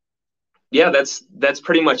yeah, that's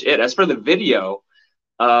pretty much it. As for the video,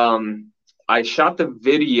 I shot the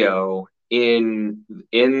video in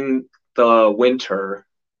the winter,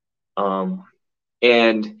 and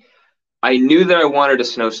I knew that I wanted a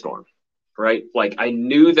snowstorm, right? Like I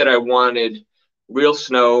knew that I wanted real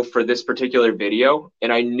snow for this particular video,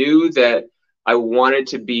 and I knew that I wanted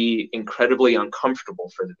to be incredibly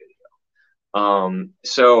uncomfortable for the video.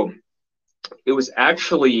 So it was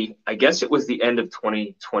actually, I guess it was the end of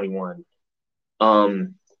 2021.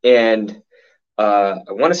 And I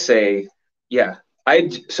want to say, yeah, I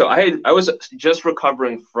was just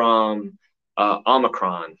recovering from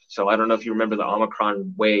Omicron. So I don't know if you remember the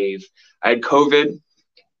Omicron wave. I had COVID,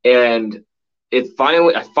 and I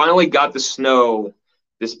finally got the snow,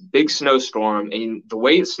 this big snowstorm. And the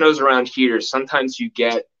way it snows around here, sometimes you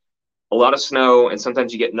get a lot of snow and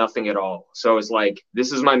sometimes you get nothing at all. So it's like,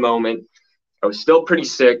 this is my moment. I was still pretty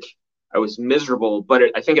sick. I was miserable, but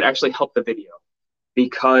I think it actually helped the video,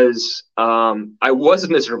 because I was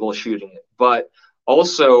miserable shooting it, but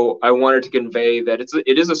also I wanted to convey that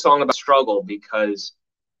it is a song about struggle, because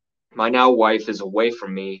my now wife is away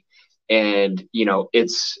from me, and you know,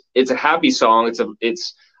 it's a happy song.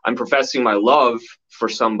 I'm professing my love for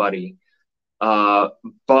somebody,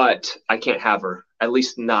 but I can't have her, at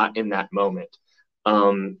least not in that moment.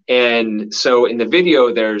 And so in the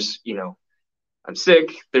video, there's, you know, I'm sick,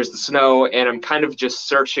 there's the snow, and I'm kind of just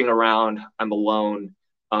searching around. I'm alone.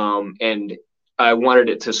 And I wanted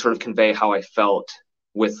it to sort of convey how I felt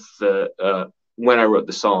with when I wrote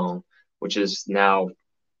the song, which is now,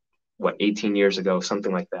 18 years ago,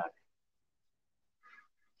 something like that.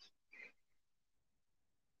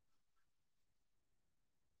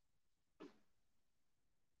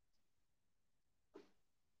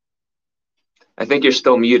 I think you're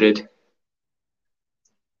still muted.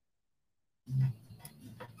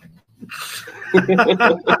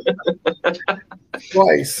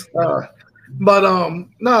 Twice. But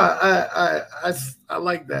no, I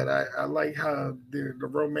like that. I like how the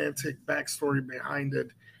romantic backstory behind it.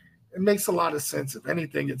 It makes a lot of sense. If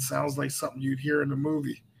anything, it sounds like something you'd hear in a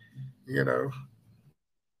movie, you know.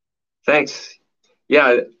 Thanks.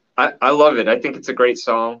 Yeah, I love it. I think it's a great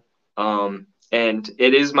song. And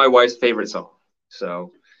it is my wife's favorite song.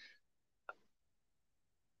 So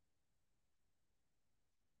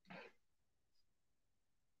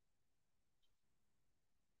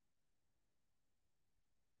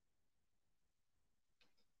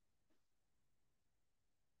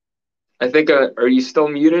I think, are you still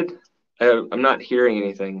muted? I'm not hearing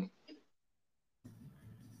anything.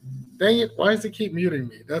 Dang it, why does it keep muting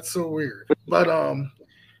me? That's so weird. But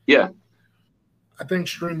Yeah. I think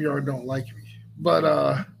StreamYard don't like me.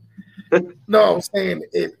 But no, I'm saying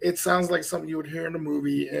it sounds like something you would hear in a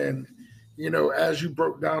movie. And, you know, as you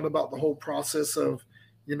broke down about the whole process of,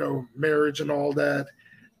 you know, marriage and all that,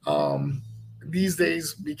 these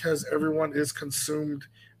days, because everyone is consumed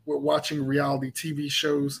with watching reality TV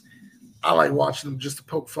shows, I like watching them just to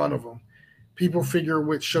poke fun of them. People figure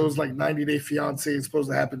with shows like 90 Day Fiance, it's supposed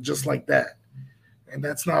to happen just like that. And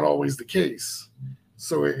that's not always the case.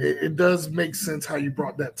 So it does make sense how you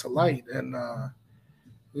brought that to light. And,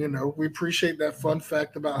 you know, we appreciate that fun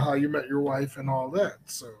fact about how you met your wife and all that.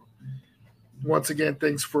 So once again,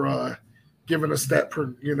 thanks for giving us that,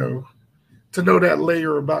 you know, to know that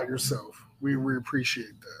layer about yourself. We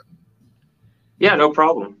appreciate that. Yeah, no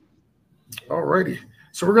problem. All righty.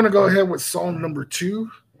 So we're going to go ahead with song number 2,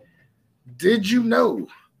 Did You Know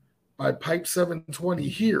by Pype720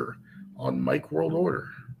 here on Mike World Order.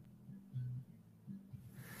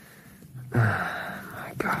 Oh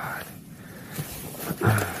my God.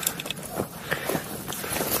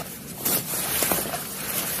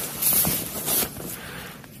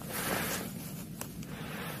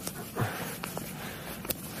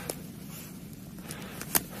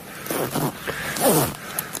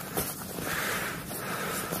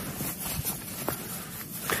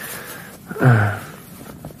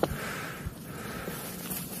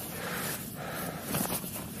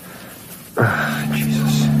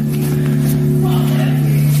 Jesus.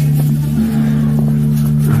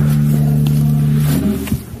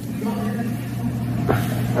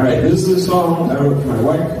 All right, this is a song I wrote for my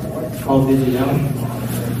wife called Did You Know?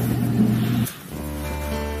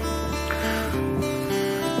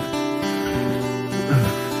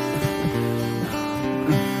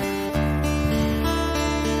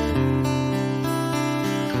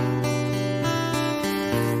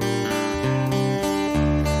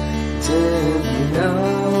 Did you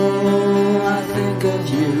know I think of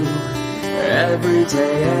you every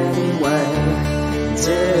day anyway?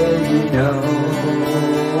 Did you know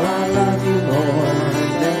I love you more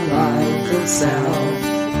than life itself?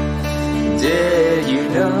 Did you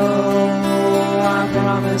know I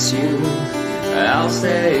promise you I'll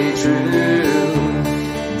stay true?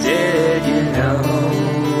 Did you know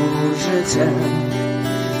je t'aime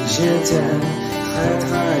très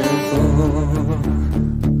très fort?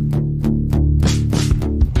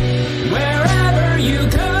 Wherever you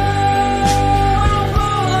go, I'll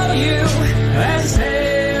follow you and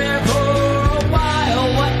stay there for a while.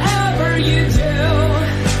 Whatever you do,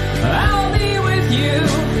 I'll be with you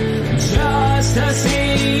just to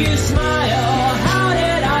see you smile. How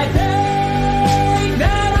did I think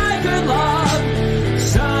that I could love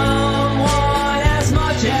someone as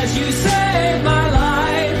much as you saved my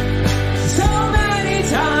life so many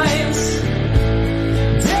times?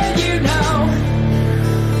 Did you know?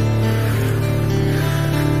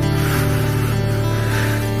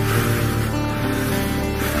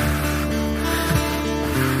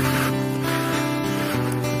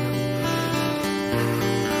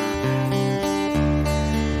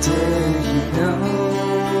 Did you know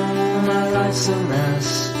my life's a mess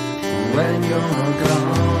when you're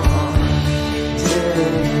gone? Did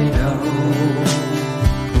you know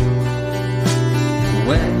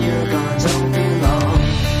when you're gone don't be long?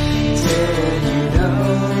 Did you know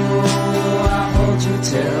I'll hold you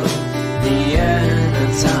till the end of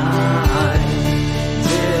time?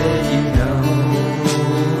 Did you know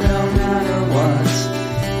no matter what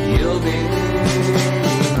you'll be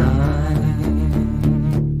mine?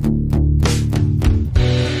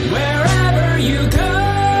 Wherever you go,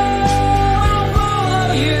 I'll follow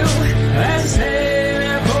you and stay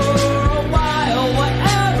there for a while.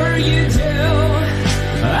 Whatever you do,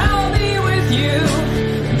 I'll be with you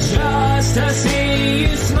just to see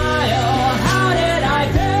you smile. How did I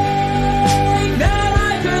think that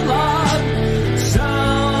I could love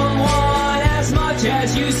someone as much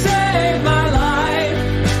as you saved my life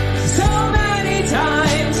so many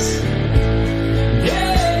times?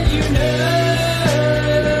 Did you know?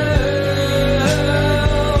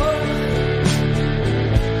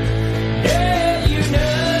 Did you know?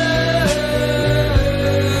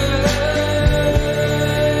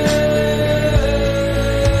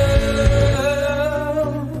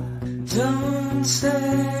 Don't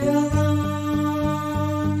stay a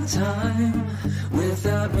long time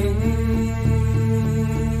without me.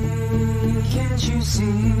 Can't you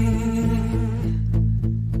see?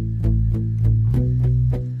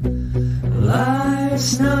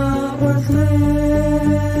 Life's not worth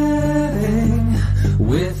living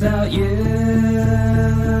without you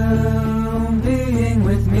being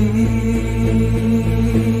with me.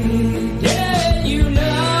 Did you know?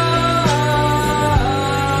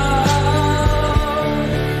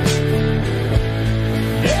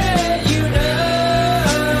 Did you know?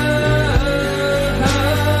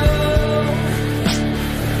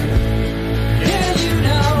 Did you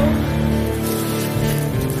know?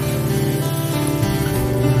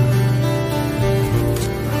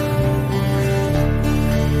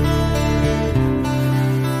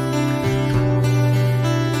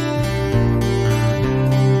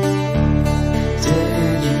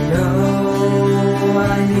 Did you know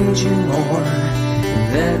I need you more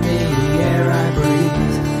than the air I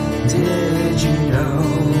breathe? Did you know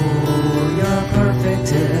you're perfect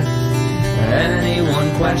if anyone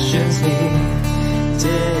questions me?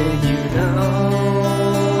 Did you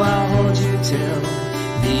know I'll hold you till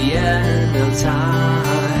the end of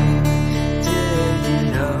time? Did you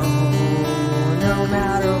know no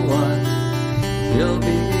matter what you'll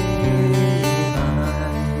be mine?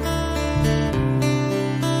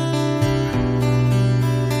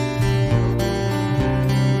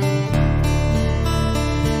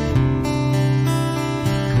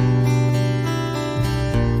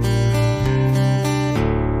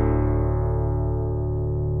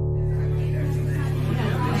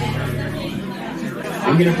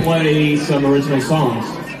 I'm gonna play some original songs.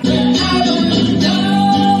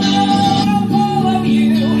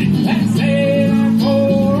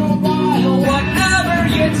 Whatever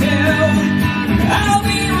you do, I'll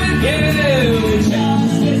be with you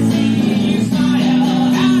just to see you smile.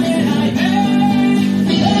 How did I think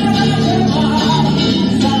that I could love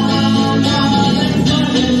someone as much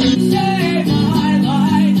as you saved my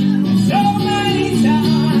life so many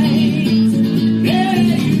times? Did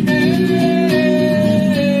you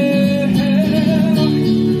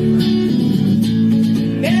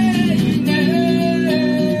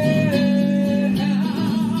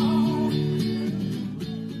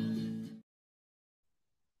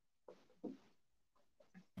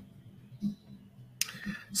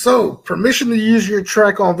So, permission to use your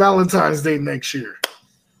track on Valentine's Day next year.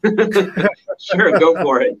 Sure, go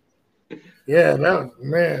for it. Yeah,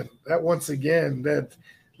 that once again, that,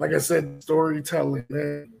 like I said, storytelling,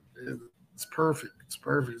 man, it's perfect. It's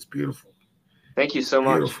perfect. It's beautiful. Thank you so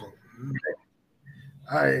much. Beautiful.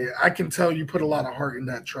 I can tell you put a lot of heart in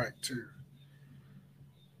that track too.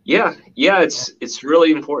 Yeah, it's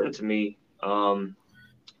really important to me. And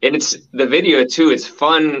it's the video too. It's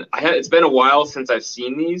fun. It's been a while since I've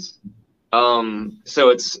seen these. So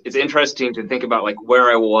it's interesting to think about like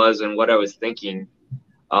where I was and what I was thinking.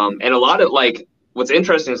 And a lot of like what's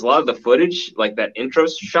interesting is a lot of the footage, like that intro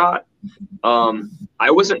shot. I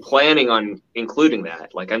wasn't planning on including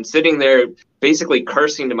that. Like I'm sitting there basically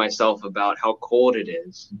cursing to myself about how cold it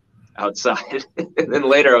is outside. And then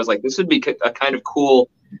later I was like, this would be a kind of cool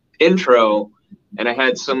intro. And I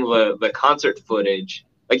had some of the concert footage.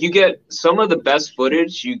 Like you get some of the best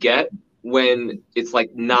footage you get when it's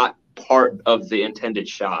like not part of the intended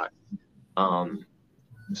shot.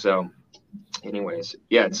 So anyways,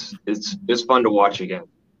 yeah, it's fun to watch again.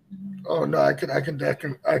 Oh no, I can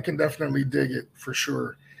definitely dig it for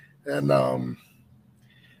sure. And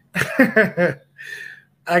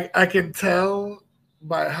I can tell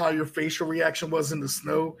by how your facial reaction was in the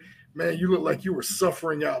snow. Man, you look like you were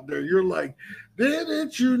suffering out there. You're like,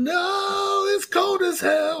 didn't you know it's cold as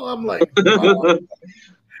hell? I'm like, oh,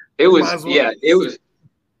 it was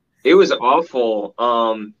awful.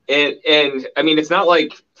 And I mean, it's not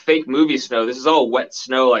like fake movie snow. This is all wet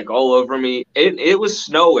snow, like all over me. It was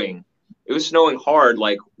snowing. It was snowing hard,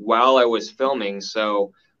 like while I was filming.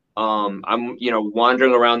 So I'm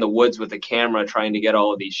wandering around the woods with the camera trying to get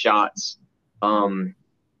all of these shots.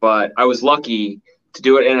 But I was lucky to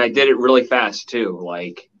do it, and I did it really fast too.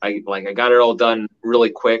 Like I got it all done really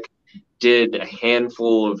quick. Did a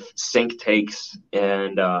handful of sync takes,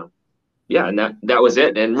 and and that was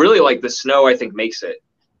it. And really, like the snow, I think makes it.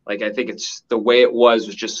 Like I think it's the way it was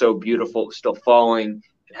just so beautiful. It was still falling.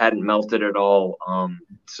 It hadn't melted at all.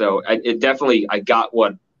 So I got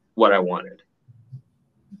what I wanted.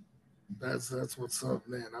 That's what's up,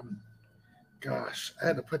 man. I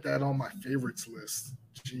had to put that on my favorites list.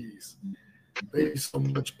 Jeez. Thank you so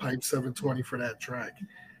much, Pype720, for that track.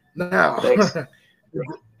 Now,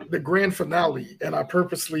 the grand finale, and I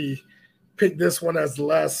purposely picked this one as the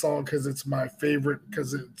last song because it's my favorite,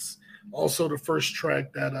 because it's also the first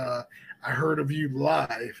track that I heard of you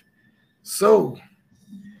live. So,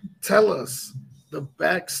 tell us the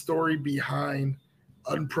backstory behind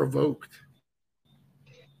Unprovoked.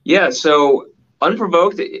 Yeah, so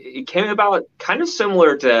Unprovoked, it came about kind of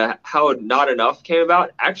similar to how Not Enough came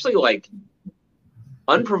about. Actually, like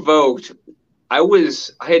Unprovoked, I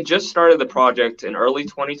had just started the project in early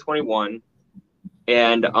 2021,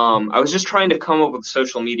 and I was just trying to come up with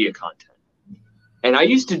social media content. And I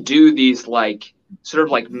used to do these like sort of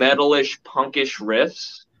like metalish, punkish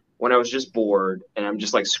riffs when I was just bored and I'm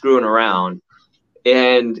just like screwing around.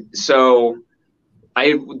 And so I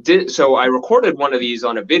recorded one of these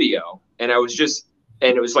on a video, and it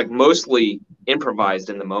was like mostly improvised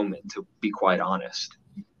in the moment, to be quite honest.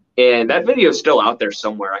 And that video is still out there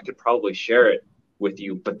somewhere. I could probably share it with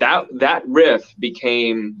you. But that riff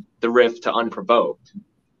became the riff to Unprovoked.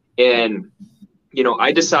 And,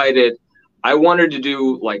 I decided I wanted to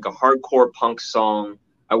do like a hardcore punk song.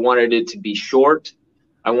 I wanted it to be short.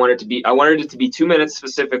 I wanted it to be 2 minutes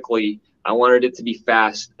specifically. I wanted it to be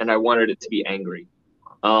fast, and I wanted it to be angry.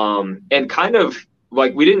 And kind of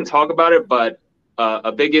like, we didn't talk about it, but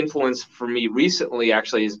a big influence for me recently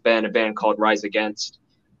actually has been a band called Rise Against.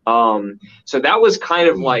 So that was kind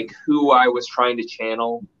of like who I was trying to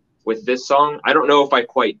channel with this song. I don't know if I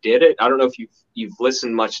quite did it. I don't know if you've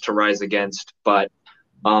listened much to Rise Against, but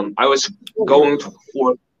I was going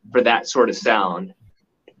for that sort of sound.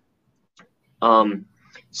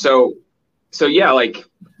 So yeah, like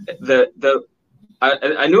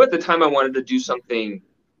I knew at the time I wanted to do something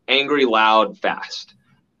angry, loud, fast.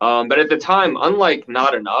 But at the time, unlike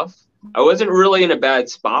Not Enough, I wasn't really in a bad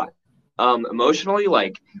spot. Emotionally,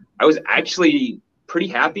 like I was actually pretty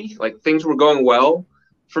happy. Like things were going well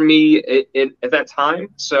for me at that time.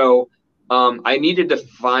 So I needed to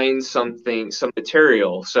find some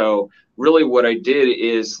material. So really what I did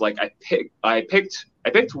is like I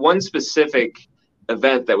picked one specific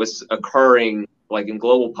event that was occurring like in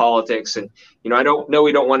global politics. And, I don't know,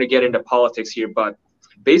 we don't want to get into politics here, but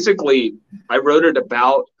basically I wrote it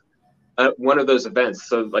about one of those events.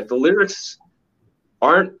 So like the lyrics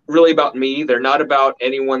aren't really about me. They're not about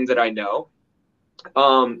anyone that I know.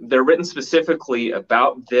 They're written specifically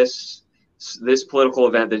about this political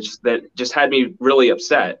event that just had me really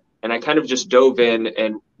upset. And I kind of just dove in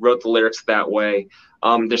and wrote the lyrics that way.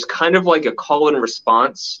 There's kind of like a call and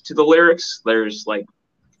response to the lyrics. There's like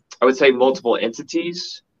I would say multiple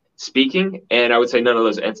entities speaking, and I would say none of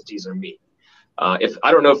those entities are me. If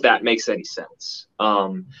I don't know if that makes any sense,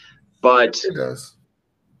 but It does.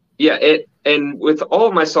 yeah, and with all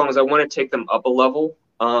of my songs, I want to take them up a level,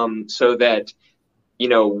 so that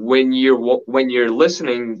when you're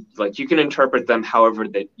listening, like you can interpret them however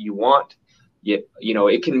that you want.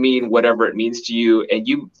 It can mean whatever it means to you. And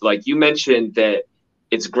you mentioned that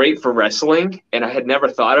it's great for wrestling, and I had never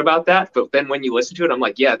thought about that. But then when you listen to it, I'm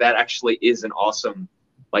like, yeah, that actually is an awesome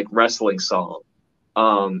like wrestling song.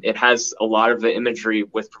 It has a lot of the imagery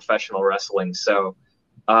with professional wrestling. So,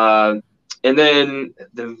 and then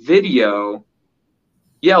the video,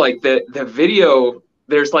 yeah, like the video,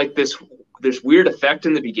 there's like this weird effect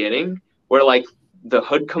in the beginning where like the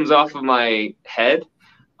hood comes off of my head.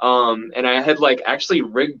 And I had like actually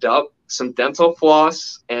rigged up some dental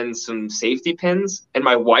floss and some safety pins, and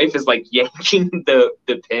my wife is like yanking the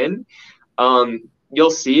pin. You'll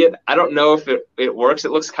see it. I don't know if it works.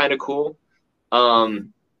 It looks kind of cool.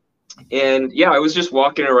 And yeah, I was just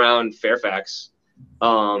walking around Fairfax,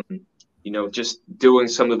 just doing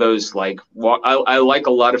some of those like I like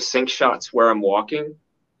a lot of sync shots where I'm walking.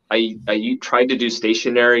 I tried to do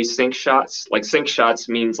stationary sync shots. Like sync shots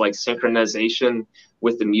means like synchronization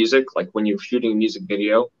with the music, like when you're shooting a music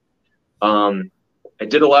video. I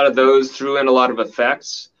did a lot of those, threw in a lot of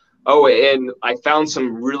effects. Oh, and I found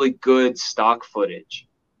some really good stock footage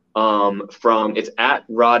it's at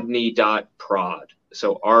rodney.prod.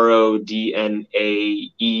 So RODNAE.PROD.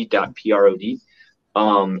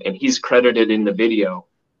 And he's credited in the video.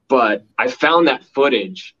 But I found that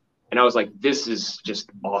footage and I was like, this is just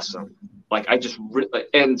awesome. Like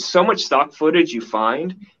and so much stock footage you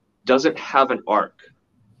find doesn't have an arc,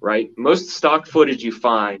 right? Most stock footage you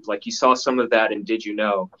find, like you saw some of that in Did You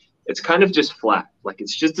Know, it's kind of just flat. Like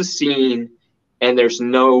it's just a scene and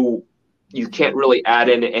you can't really add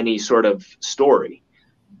in any sort of story.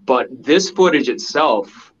 But this footage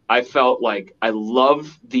itself, I felt like I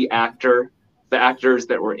love the actors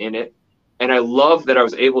that were in it. And I love that I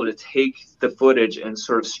was able to take the footage and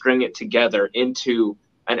sort of string it together into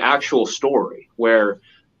an actual story where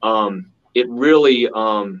it really,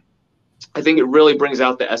 I think it really brings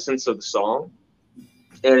out the essence of the song.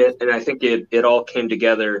 And I think it all came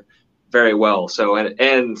together very well. So,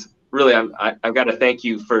 and really, I've got to thank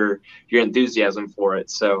you for your enthusiasm for it.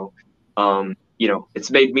 So, it's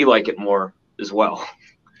made me like it more as well.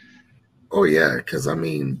 Oh yeah, because I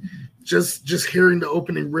mean, just hearing the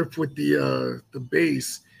opening riff with the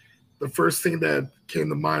bass, the first thing that came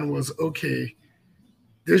to mind was, okay,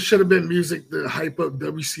 this should have been music to hype up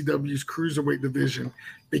WCW's cruiserweight division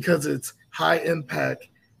because it's high impact,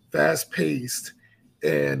 fast paced,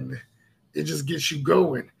 and it just gets you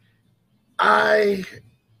going. I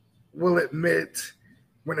will admit,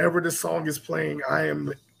 whenever the song is playing, I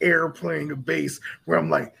am air playing a bass where I'm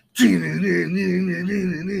like,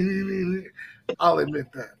 I'll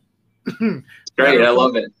admit that. Great, I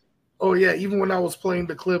love it. Oh yeah, even when I was playing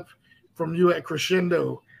the clip from you at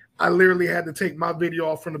Crescendo, I literally had to take my video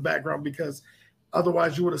off from the background because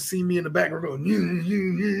otherwise you would have seen me in the background going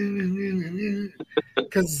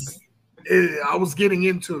because I was getting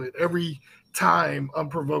into it. Every time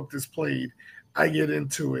Unprovoked is played, I get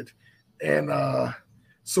into it. And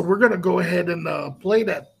so we're going to go ahead and play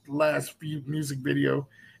that last music video,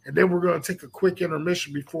 and then we're going to take a quick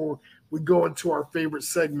intermission before we go into our favorite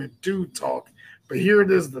segment, Dude Talk. But here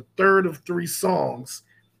it is, the third of 3 songs,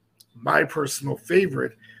 my personal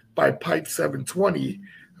favorite, by Pype720,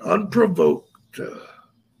 Unprovoked.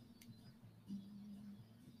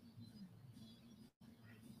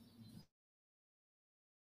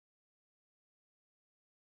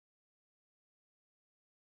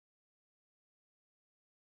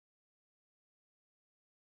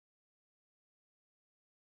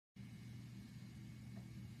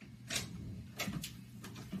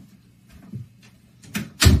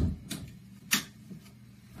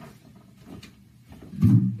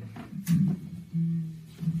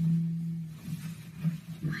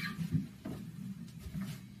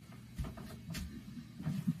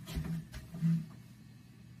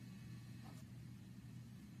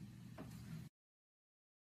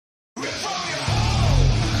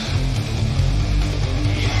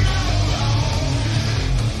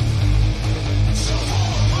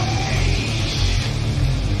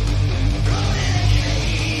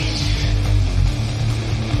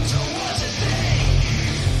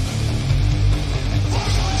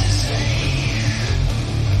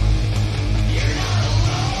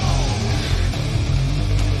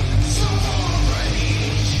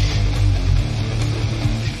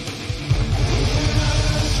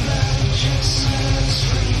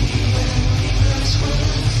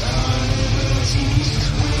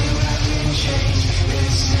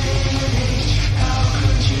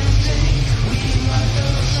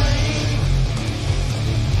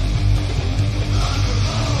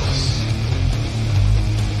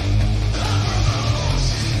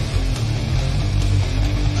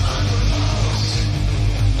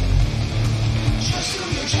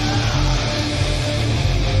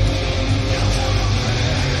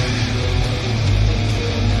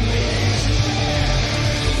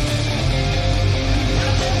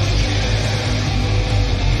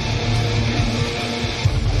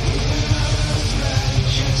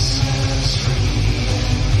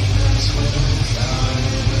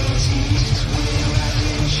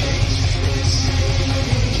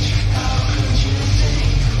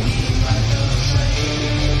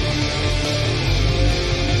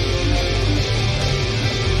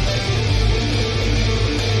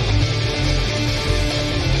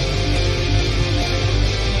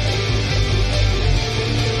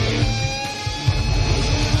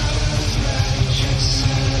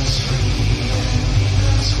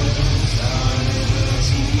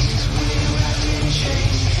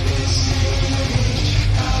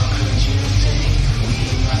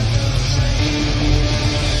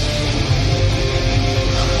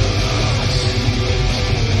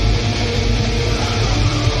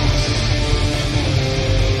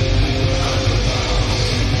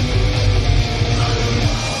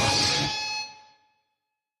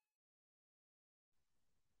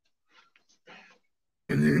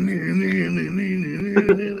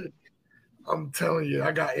 I'm telling you,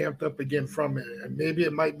 I got amped up again from it. And maybe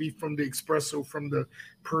it might be from the espresso from the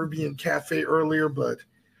Peruvian cafe earlier, but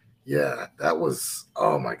yeah, that was,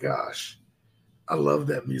 oh my gosh. I love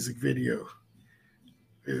that music video.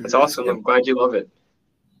 It's awesome. I'm glad you love it.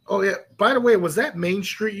 Oh yeah. By the way, was that Main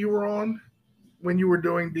Street you were on when you were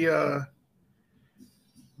doing the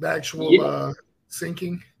actual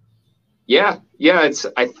sinking? Yeah. It's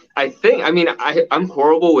I think, I mean, I'm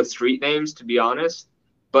horrible with street names, to be honest,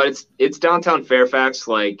 but it's downtown Fairfax.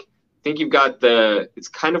 Like, I think you've got it's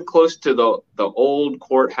kind of close to the old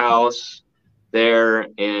courthouse there,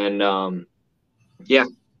 and yeah,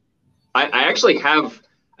 I actually have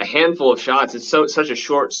a handful of shots. It's such a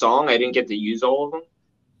short song, I didn't get to use all of them,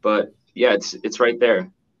 but yeah, it's right there.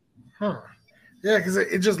 Huh. Yeah, because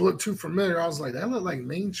it just looked too familiar. I was like, that looked like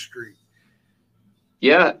Main Street.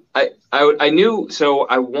 Yeah, I knew. So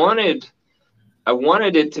I wanted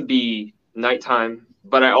it to be nighttime,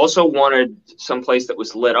 but I also wanted some place that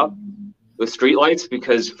was lit up with streetlights,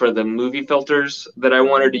 because for the movie filters that I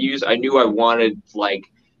wanted to use, I knew I wanted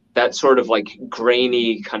like that sort of like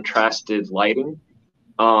grainy, contrasted lighting.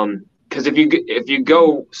 Because if you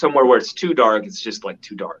go somewhere where it's too dark, it's just like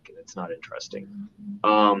too dark and it's not interesting.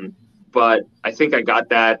 But I think I got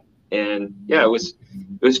that, and yeah, it was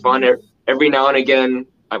fun. Every now and again,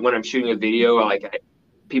 when I'm shooting a video,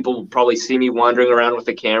 people probably see me wandering around with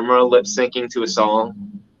a camera, lip syncing to a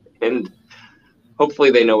song, and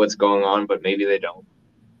hopefully they know what's going on, but maybe they don't.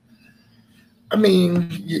 I mean,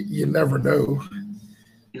 you never know.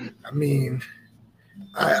 I mean,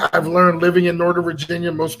 I've learned living in Northern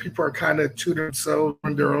Virginia, most people are kind of to themselves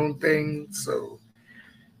on their own thing, so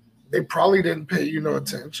they probably didn't pay you no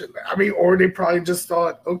attention. I mean, or they probably just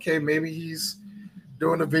thought, okay, maybe he's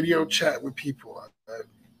doing a video chat with people.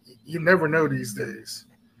 You never know these days.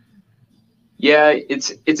 Yeah,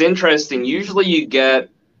 it's interesting. Usually you get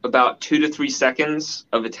about 2 to 3 seconds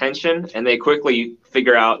of attention, and they quickly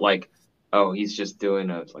figure out like, oh, he's just doing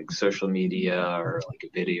a like social media or like a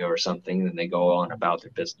video or something, and they go on about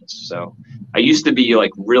their business. So I used to be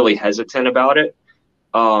like really hesitant about it.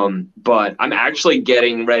 But I'm actually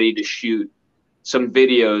getting ready to shoot some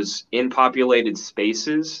videos in populated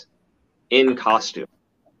spaces in costume,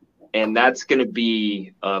 and that's going to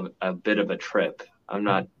be a bit of a trip. I'm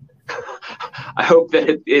not I hope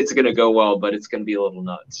that it's going to go well, but it's going to be a little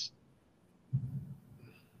nuts.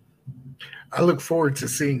 I look forward to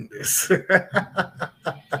seeing this.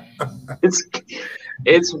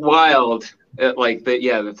 It's wild. Been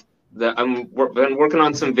working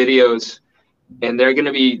on some videos, and they're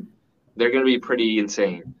gonna be pretty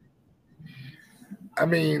insane. I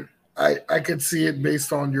mean, I could see it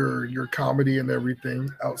based on your comedy and everything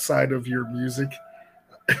outside of your music.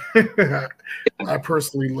 I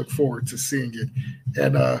personally look forward to seeing it.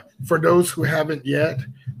 And for those who haven't yet,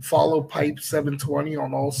 follow Pype720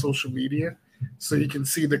 on all social media so you can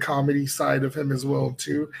see the comedy side of him as well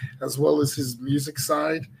too, as well as his music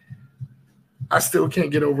side. I still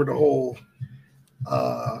can't get over the whole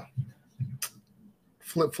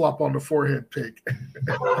flip-flop on the forehead pic.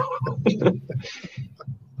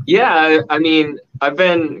 Yeah, I mean,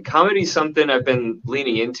 comedy's something I've been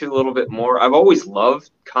leaning into a little bit more. I've always loved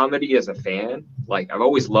comedy as a fan. Like, I've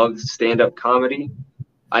always loved stand-up comedy.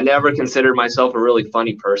 I never considered myself a really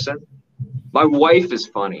funny person. My wife is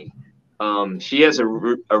funny. She has a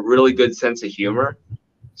really good sense of humor.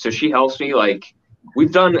 So she helps me. Like,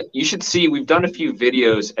 you should see, we've done a few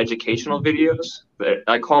videos, educational videos.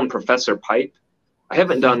 I call them Professor Pype. I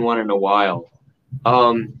haven't done one in a while.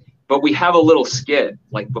 But we have a little skit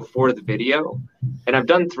like before the video, and I've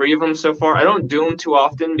done 3 of them so far. I don't do them too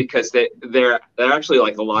often because they're actually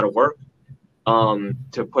like a lot of work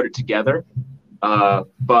to put it together.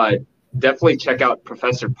 But definitely check out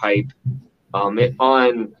Professor Pype. I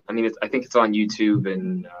think it's on YouTube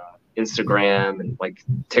and Instagram and like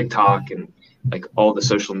TikTok and like all the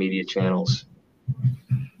social media channels.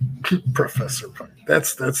 Professor Pype.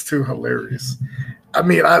 That's too hilarious. I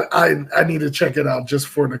mean, I need to check it out just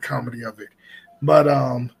for the comedy of it.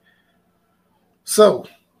 But so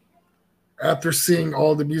after seeing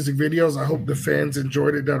all the music videos, I hope the fans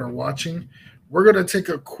enjoyed it that are watching. We're gonna take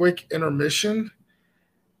a quick intermission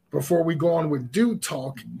before we go on with Dude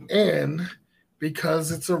Talk, and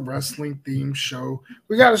because it's a wrestling themed show,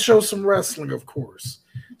 we got to show some wrestling, of course.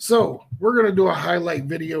 So we're gonna do a highlight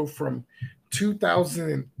video from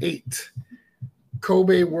 2008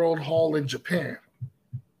 Kobe World Hall in Japan.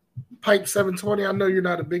 Pype720, I know you're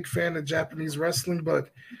not a big fan of Japanese wrestling, but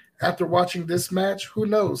after watching this match, who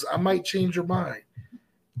knows? I might change your mind.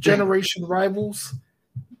 Generation rivals,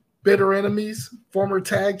 bitter enemies, former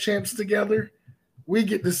tag champs together. we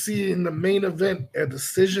get to see in the main event a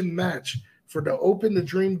decision match for the Open the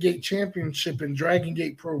Dream Gate Championship in Dragon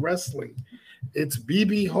Gate Pro Wrestling. It's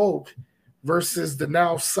BB Hulk versus the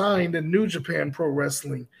now signed in New Japan Pro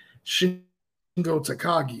Wrestling, Shingo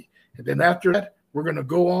Takagi. And then after that, we're going to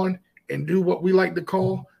go on and do what we like to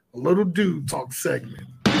call a little dude talk segment.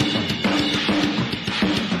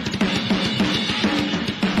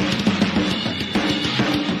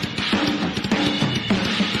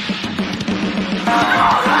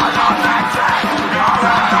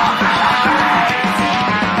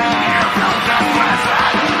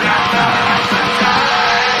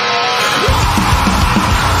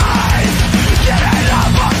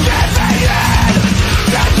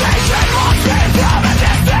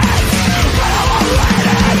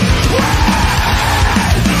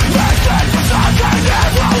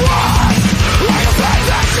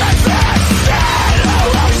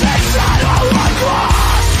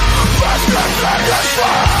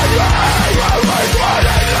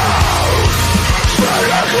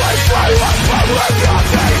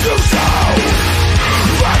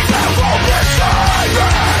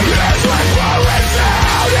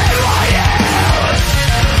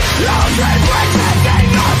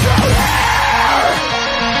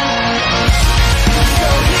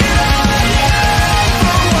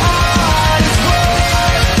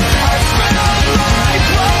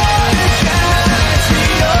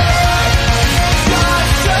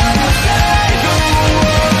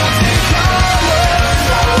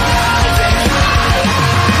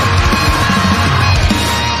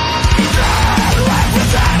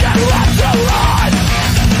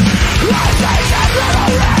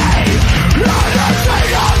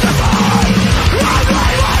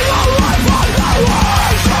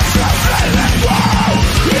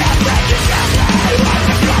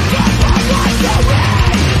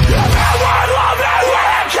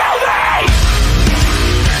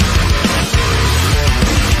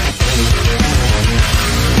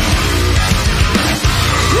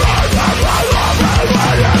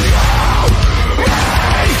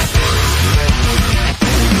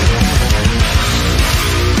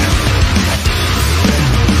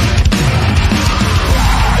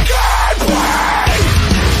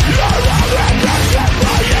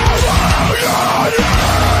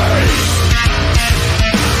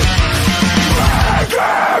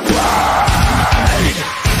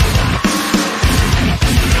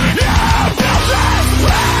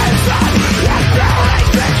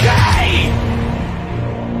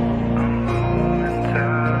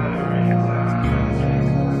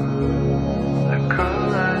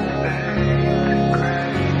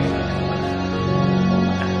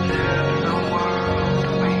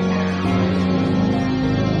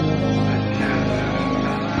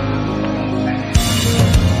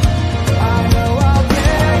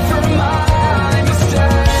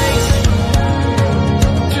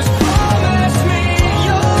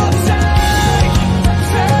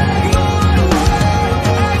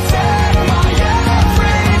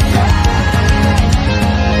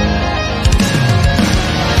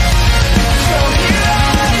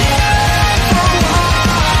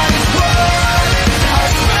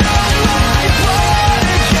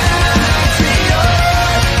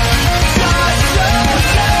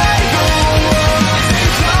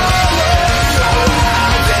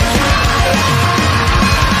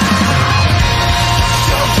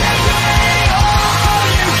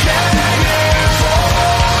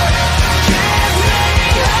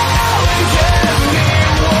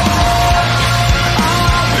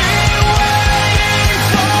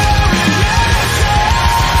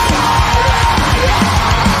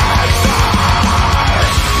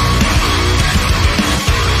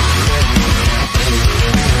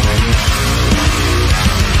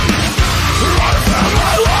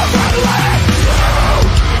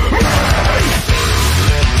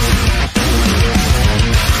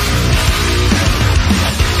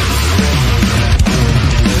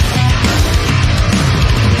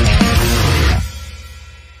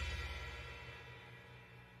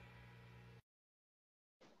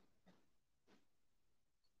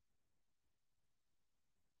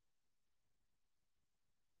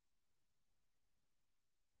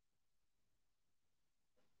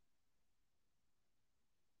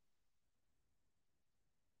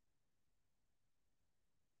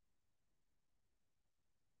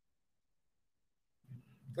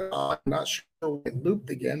 I'm not sure it looped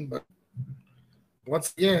again, but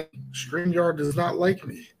once again, StreamYard does not like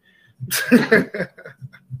me. That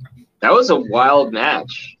was a wild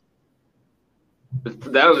match.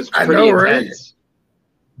 That was pretty intense.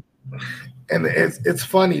 Right? And it's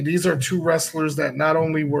funny. These are two wrestlers that not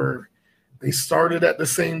only they started at the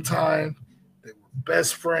same time, they were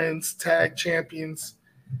best friends, tag champions.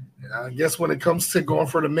 I guess when it comes to going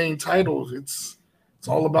for the main title, it's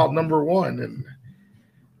all about number one and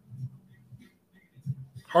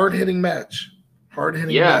hard hitting match.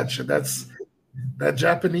 And that's that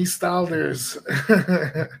Japanese style. There's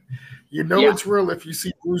it's real if you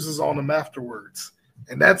see bruises on them afterwards.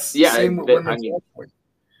 And that's the same with women's wrestling.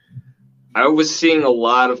 I was seeing a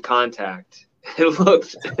lot of contact. It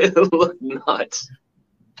looked nuts.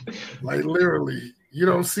 Like literally, you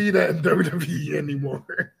don't see that in WWE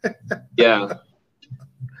anymore. Yeah.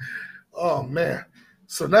 Oh man.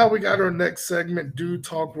 So now we got our next segment, Dude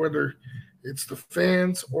Talk, whether it's the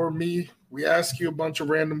fans or me. We ask you a bunch of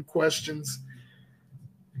random questions.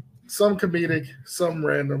 Some comedic, some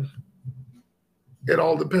random. It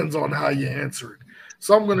all depends on how you answer it.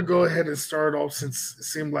 So I'm going to go ahead and start off since it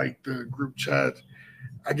seemed like the group chat,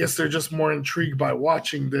 I guess they're just more intrigued by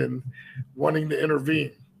watching than wanting to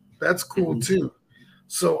intervene. That's cool too.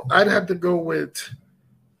 So I'd have to go with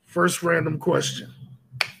first random question.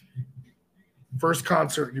 First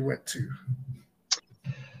concert you went to?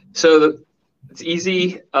 So it's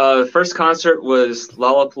easy. First concert was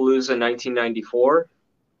Lollapalooza 1994.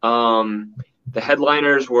 The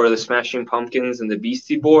headliners were the Smashing Pumpkins and the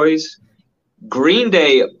Beastie Boys. Green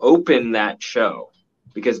Day opened that show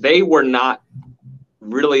because they were not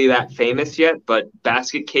really that famous yet, but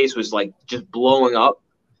Basket Case was like just blowing up,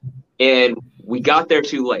 and we got there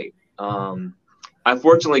too late. I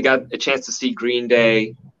fortunately got a chance to see Green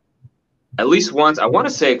Day at least once. I want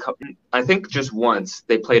to say, I think just once.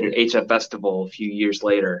 They played at HF Festival a few years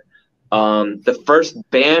later. The first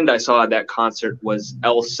band I saw at that concert was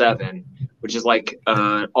L7, which is like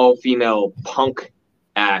an all-female punk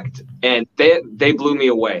act, and they blew me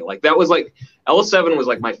away. Like that was like L7 was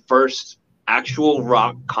like my first actual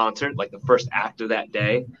rock concert, like the first act of that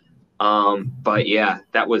day. But yeah,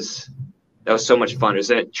 that was so much fun. It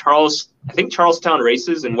was at Charlestown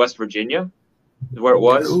Races in West Virginia is where it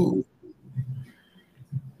was. Ooh.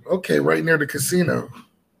 Okay, right near the casino.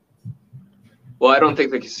 Well, I don't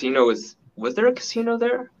think the casino was there a casino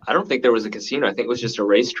there? I don't think there was a casino. I think it was just a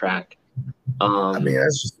racetrack. I mean,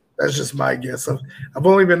 that's just my guess. I've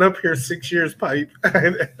only been up here 6 years, Pype.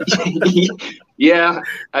 Yeah,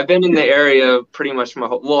 I've been in the area pretty much my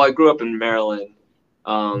whole. Well, I grew up in Maryland,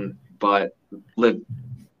 but lived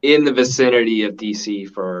in the vicinity of DC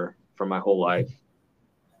for my whole life.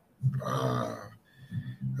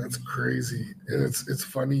 That's crazy. And it's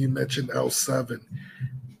funny you mentioned L7.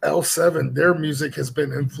 L7, their music has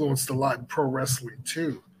been influenced a lot in pro wrestling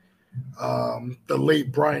too. The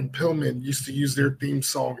late Brian Pillman used to use their theme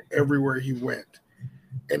song everywhere he went.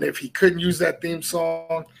 And if he couldn't use that theme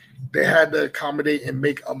song, they had to accommodate and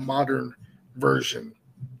make a modern version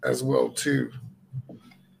as well too.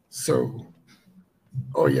 So,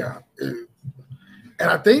 oh yeah. And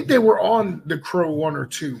I think they were on The Crow 1 or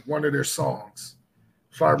 2, one of their songs,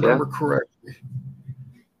 if I remember correctly.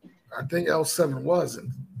 I think L7 was.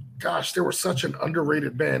 And gosh, they were such an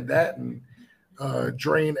underrated band. That and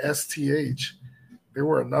Drain STH. They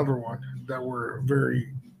were another one that were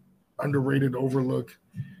very underrated, overlooked,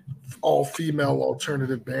 all-female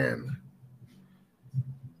alternative band.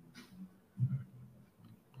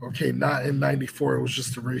 Okay, not in 94. It was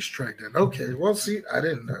just a racetrack then. Okay, well, see, I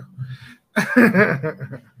didn't know.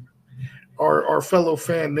 Our fellow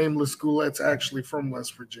fan, Nameless Goulette's actually from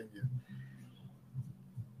West Virginia.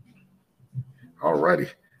 All righty.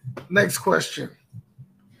 Next question.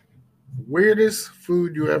 Weirdest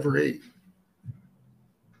food you ever ate?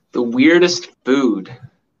 The weirdest food.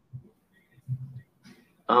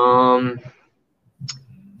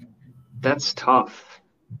 That's tough.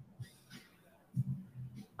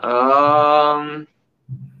 I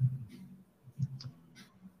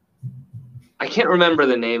can't remember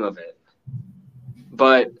the name of it,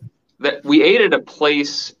 but we ate at a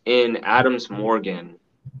place in Adams Morgan.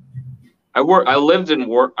 I worked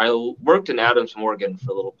in Adams Morgan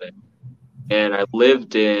for a little bit, and I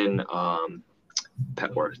lived in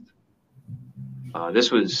Petworth.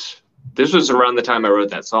 This was around the time I wrote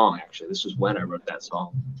that song. Actually, this was when I wrote that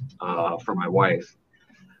song for my wife.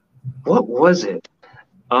 What was it?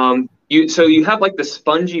 You have like the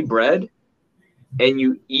spongy bread, and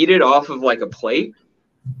you eat it off of like a plate.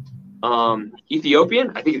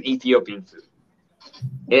 Ethiopian? I think it's Ethiopian food.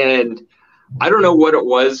 And I don't know what it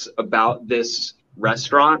was about this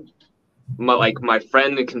restaurant. My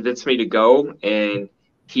friend convinced me to go, and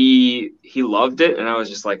he loved it, and I was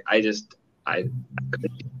just like, I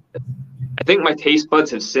think my taste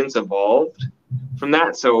buds have since evolved from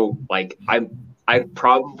that. So like I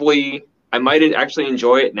might actually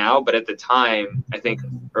enjoy it now, but at the time, I think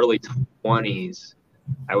early 20s,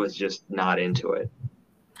 I was just not into it.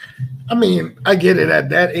 I mean, I get it. At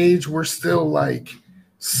that age, we're still like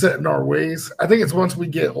set in our ways. I think it's once we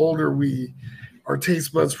get older, our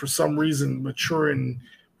taste buds for some reason mature and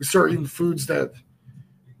we start eating foods that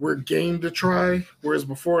we're game to try. Whereas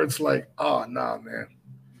before, it's like, oh, nah, man.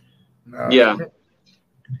 Nah. Yeah.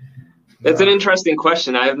 It's an Nah. interesting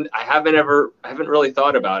question. I haven't really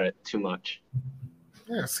thought about it too much.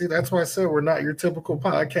 Yeah, see, that's why I said we're not your typical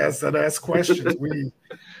podcast that ask questions.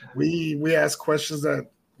 we ask questions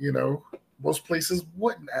that, you know, most places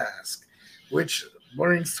wouldn't ask, which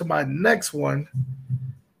brings to my next one.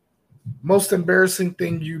 Most embarrassing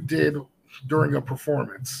thing you did during a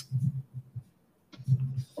performance.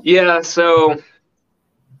 Yeah, so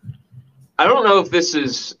I don't know if this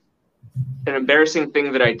is an embarrassing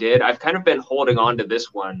thing that I did. I've kind of been holding on to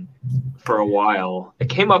this one for a while. It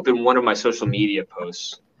came up in one of my social media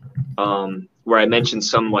posts where I mentioned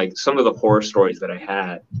some of the horror stories that I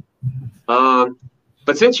had.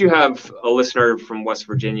 But since you have a listener from West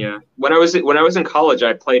Virginia, when I was in college,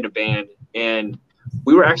 I played in a band, and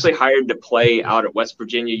we were actually hired to play out at West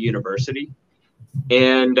Virginia University.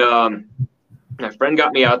 And my friend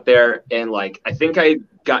got me out there, and I think I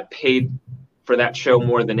got paid for that show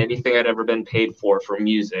more than anything I'd ever been paid for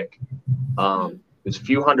music. It was a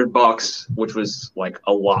few $100, which was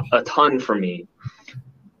a ton for me.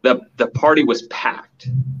 The party was packed.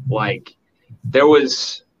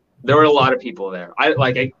 There were a lot of people there. I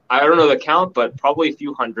don't know the count, but probably a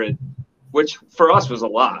few hundred, which for us was a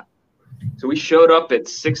lot. So we showed up at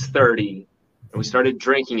 6:30 and we started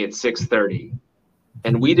drinking at 6:30,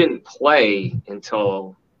 and we didn't play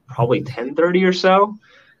until probably 10:30 or so.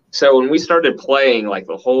 So when we started playing,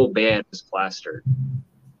 the whole band was plastered.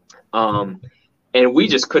 And we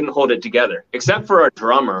just couldn't hold it together, except for our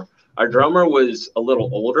drummer. Our drummer was a little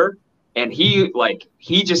older, and he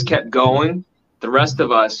just kept going. The rest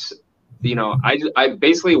of us, I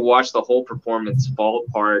basically watched the whole performance fall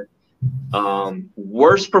apart.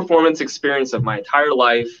 Worst performance experience of my entire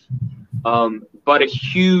life, but a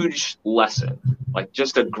huge lesson,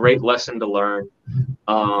 just a great lesson to learn.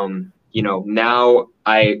 Now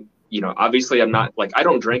obviously I'm not I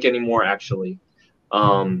don't drink anymore, actually.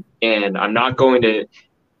 And I'm not going to,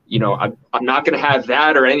 I'm not going to have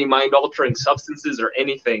that or any mind altering substances or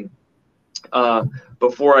anything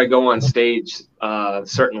before I go on stage,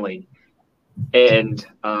 certainly. And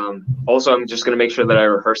also I'm just going to make sure that I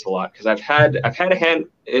rehearse a lot, because I've had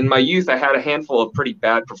in my youth, I had a handful of pretty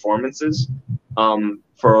bad performances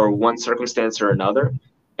for one circumstance or another.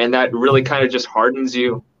 And that really kind of just hardens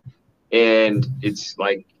you. And it's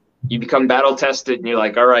you become battle tested, and you're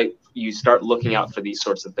all right, you start looking out for these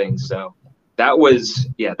sorts of things. So that was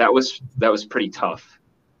pretty tough.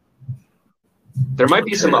 There might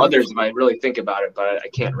be some others if I really think about it, but I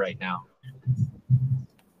can't right now.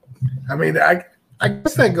 I mean, I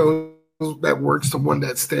guess that works the one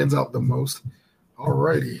that stands out the most.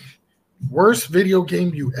 Alrighty. Worst video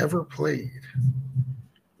game you ever played?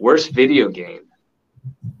 Worst video game?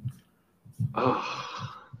 Oh.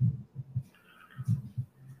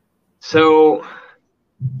 So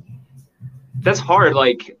that's hard.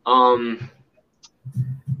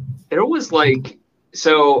 There was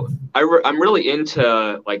so I'm really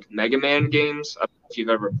into Mega Man games. I don't know if you've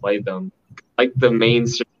ever played them. The main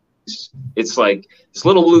series, it's this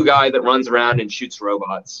little blue guy that runs around and shoots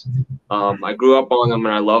robots. I grew up on them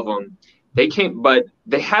and I love them. But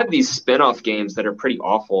they had these spin-off games that are pretty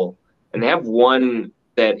awful, and they have one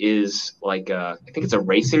that is I think it's a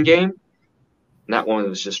racing game. And that one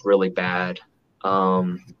was just really bad.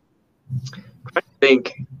 I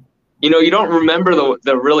think, you don't remember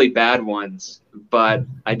the really bad ones, but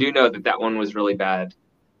I do know that one was really bad.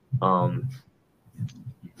 So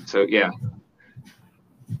yeah.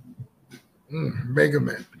 Mega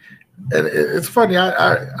Man. And it's funny,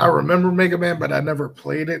 I remember Mega Man, but I never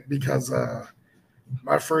played it because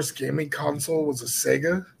my first gaming console was a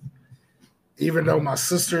Sega. Even though my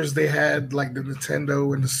sisters, they had the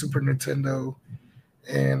Nintendo and the Super Nintendo.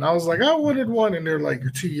 And I was I wanted one. And they're you're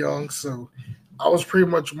too young. So I was pretty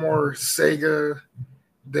much more Sega,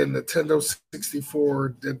 then Nintendo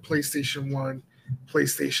 64, then PlayStation 1,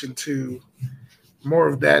 PlayStation 2, more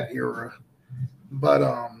of that era. But,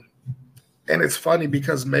 and it's funny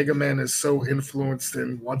because Mega Man is so influenced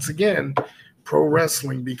in, once again, pro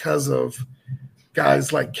wrestling because of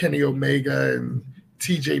guys like Kenny Omega and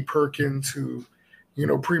TJ Perkins, who,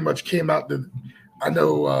 pretty much came out the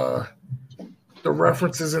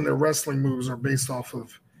references in the wrestling moves are based off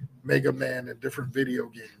of Mega Man and different video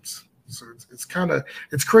games. So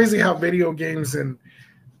it's crazy how video games and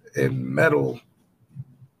metal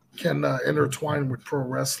can intertwine with pro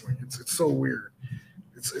wrestling. It's so weird.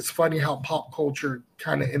 it's funny how pop culture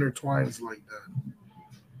kind of intertwines like that.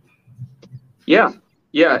 Yeah.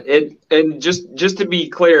 Yeah. And just to be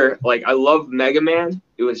clear, like I love Mega Man.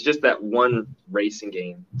 It was just that one racing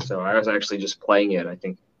game. So I was actually just playing it, I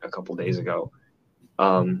think, a couple days ago.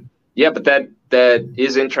 Yeah, but that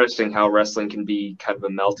is interesting how wrestling can be kind of a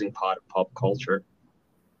melting pot of pop culture.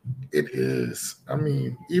 It is. I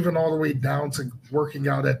mean, even all the way down to working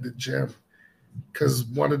out at the gym, because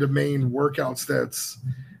one of the main workouts that's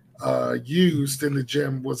used in the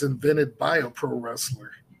gym was invented by a pro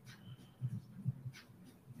wrestler.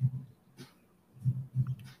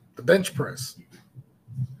 The bench press.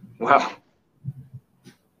 Wow.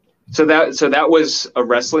 So that was a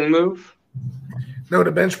wrestling move? No,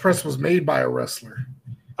 the bench press was made by a wrestler.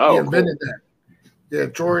 Oh, he invented cool. that. Yeah,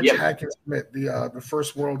 George Yeah. Hackenschmidt, the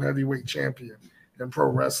first world heavyweight champion in pro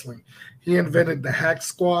wrestling. He invented the hack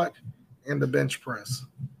squat and the bench press.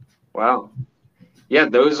 Wow. Yeah,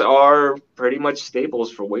 those are pretty much staples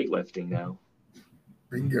for weightlifting now.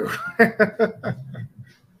 Bingo.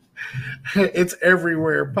 It's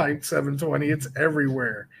everywhere, Pype720. It's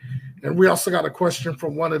everywhere. And we also got a question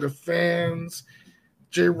from one of the fans.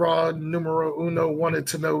 J-Rod Numero Uno wanted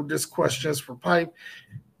to know this question is for Pype.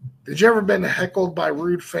 Did you ever been heckled by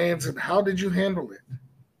rude fans, and how did you handle it?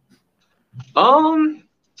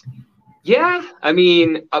 Yeah, I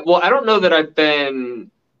mean, well, I don't know that I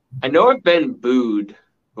know I've been booed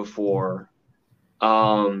before.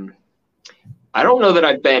 I don't know that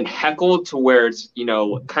I've been heckled to where it's,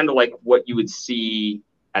 kind of like what you would see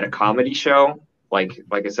at a comedy show. Like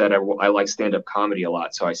I said, I like stand-up comedy a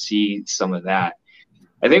lot, so I see some of that.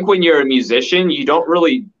 I think when you're a musician, you don't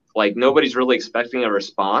really, nobody's really expecting a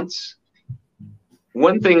response.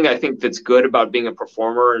 One thing I think that's good about being a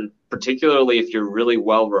performer, and particularly if you're really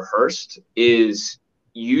well rehearsed, is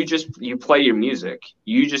you play your music.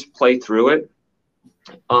 You just play through it.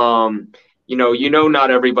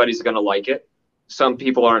 Not everybody's going to like it. Some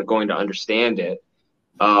people aren't going to understand it.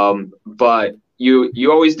 But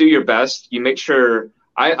you always do your best. You make sure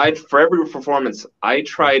I for every performance, I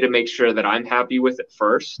try to make sure that I'm happy with it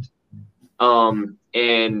first. And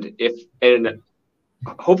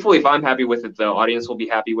hopefully if I'm happy with it, the audience will be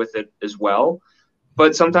happy with it as well.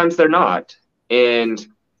 But sometimes they're not. And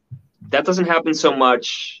that doesn't happen as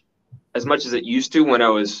much as it used to when I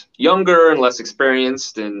was younger and less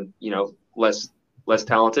experienced and, less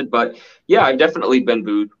talented. But yeah, I've definitely been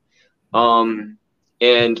booed. And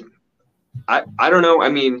I don't know. I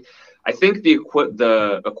mean, I think the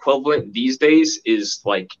equivalent these days is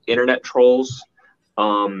like internet trolls.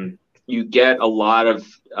 You get a lot of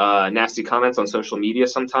nasty comments on social media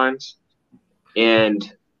sometimes.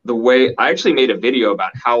 And the way I actually made a video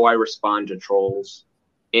about how I respond to trolls.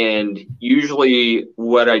 And usually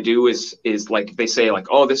what I do is like, if they say like,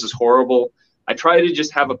 oh, this is horrible, I try to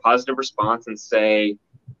just have a positive response and say,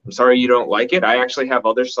 I'm sorry you don't like it. I actually have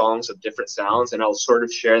other songs of different sounds, and I'll sort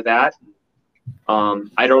of share that.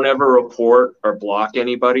 I don't ever report or block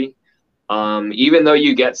anybody. Even though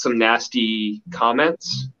you get some nasty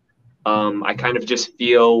comments, I kind of just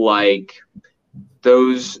feel like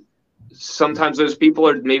sometimes those people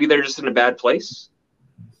they're just in a bad place.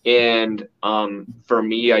 And for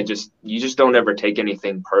me, you just don't ever take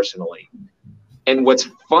anything personally. And what's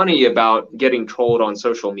funny about getting trolled on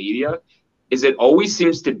social media is it always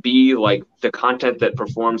seems to be like the content that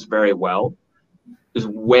performs very well is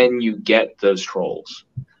when you get those trolls,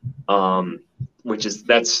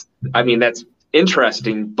 that's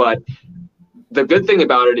interesting. But the good thing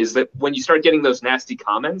about it is that when you start getting those nasty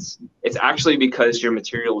comments, it's actually because your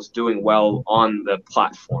material is doing well on the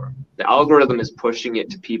platform. The algorithm is pushing it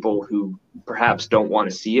to people who perhaps don't want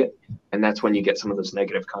to see it, and that's when you get some of those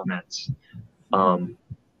negative comments.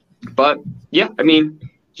 But yeah, I mean,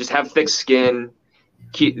 just have thick skin,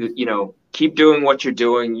 keep doing what you're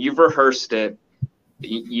doing. You've rehearsed it.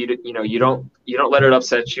 You don't let it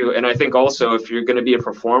upset you. And I think also if you're going to be a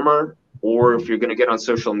performer, or if you're going to get on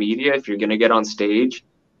social media, if you're going to get on stage,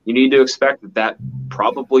 you need to expect that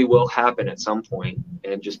probably will happen at some point,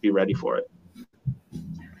 and just be ready for it.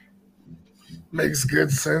 Makes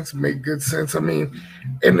good sense. I mean,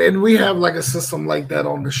 and we have like a system like that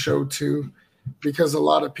on the show too, because a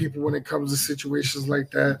lot of people, when it comes to situations like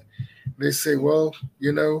that, they say, well,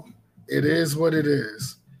 it is what it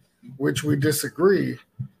is, which we disagree.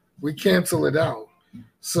 We cancel it out.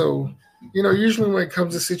 So, usually when it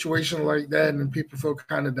comes to a situation like that and people feel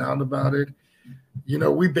kind of down about it,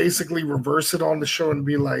 we basically reverse it on the show and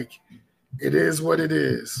be like, it is what it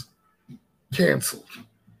is. Canceled.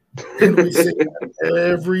 And we say that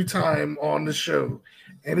every time on the show.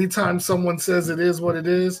 Anytime someone says it is what it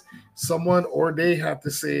is, someone or they have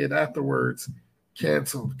to say it afterwards,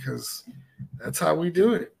 canceled because that's how we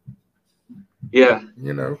do it. Yeah.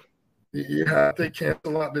 You know, you have to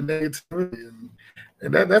cancel out the negativity,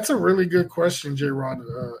 and that's a really good question, J. Rod,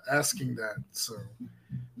 asking that. So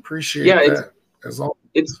appreciate that as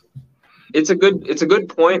always. It's a good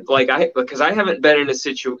point. Like because I haven't been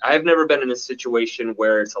in I've never been in a situation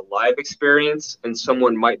where it's a live experience and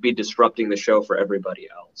someone might be disrupting the show for everybody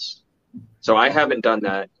else. So I haven't done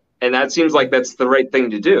that, and that seems like that's the right thing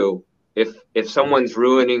to do. If someone's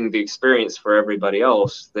ruining the experience for everybody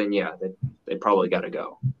else, then yeah, they probably got to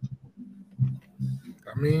go.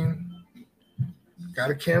 I mean, got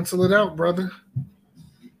to cancel it out, brother.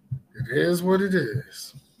 It is what it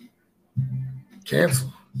is.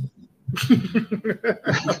 Cancel.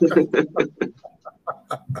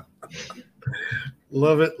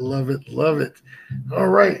 Love it, love it, love it. All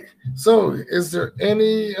right. So, is there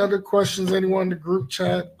any other questions? Anyone in the group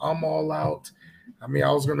chat? I'm all out. I mean,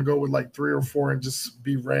 I was going to go with like 3 or 4 and just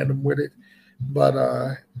be random with it, but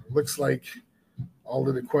looks like all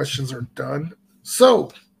of the questions are done.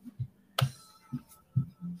 So,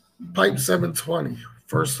 Pype720.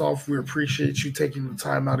 First off, we appreciate you taking the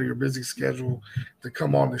time out of your busy schedule to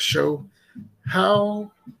come on the show.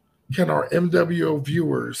 How can our mWo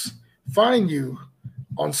viewers find you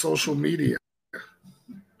on social media?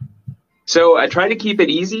 So I try to keep it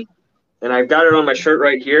easy, and I've got it on my shirt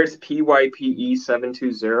right here. It's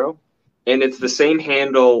Pype720, and it's the same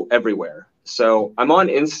handle everywhere. So I'm on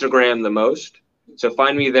Instagram the most, so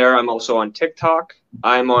find me there. I'm also on TikTok.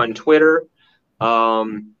 I'm on Twitter.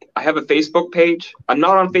 I have a Facebook page. I'm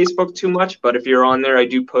not on Facebook too much, but if you're on there, I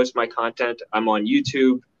do post my content. I'm on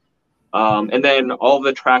YouTube. And then all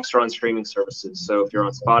the tracks are on streaming services. So if you're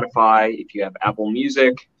on Spotify, if you have Apple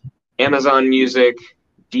Music, Amazon Music,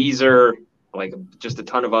 Deezer, like just a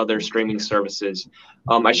ton of other streaming services.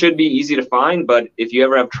 I should be easy to find, but if you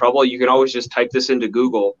ever have trouble, you can always just type this into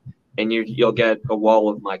Google and you'll get a wall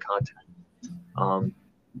of my content.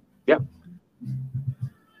 Yeah.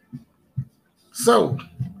 So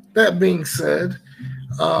that being said,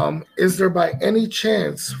 is there by any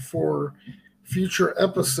chance for future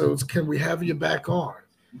episodes, can we have you back on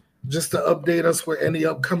just to update us with any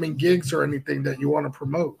upcoming gigs or anything that you want to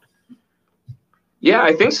promote? Yeah,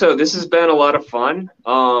 I think so. This has been a lot of fun.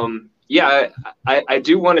 Yeah, I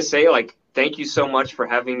do want to say, like, thank you so much for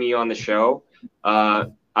having me on the show.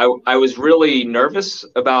 I was really nervous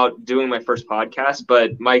about doing my first podcast,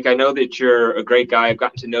 but Mike, I know that you're a great guy. I've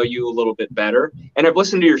gotten to know you a little bit better, and I've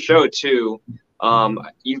listened to your show too.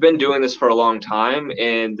 You've been doing this for a long time,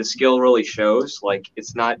 and the skill really shows. Like,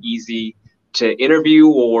 it's not easy to interview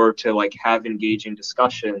or to like have engaging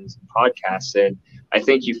discussions and podcasts, and I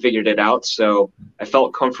think you figured it out. So I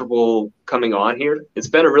felt comfortable coming on here. It's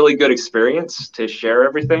been a really good experience to share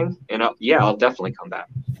everything, and I'll definitely come back.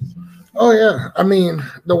 Oh yeah, I mean,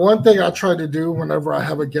 the one thing I try to do whenever I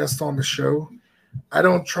have a guest on the show, I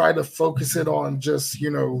don't try to focus it on just,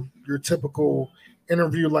 your typical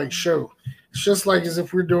interview like show. It's just like as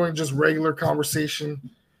if we're doing just regular conversation,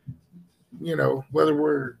 whether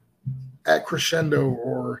we're at Crescendo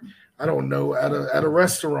or I don't know, at a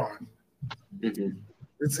restaurant. Mm-hmm.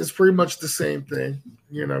 It's pretty much the same thing.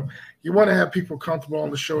 You want to have people comfortable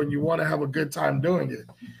on the show and you want to have a good time doing it.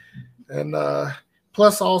 And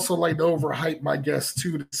plus, I also like to overhype my guests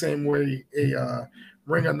too, the same way a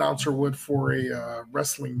ring announcer would for a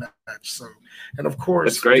wrestling match. So, and of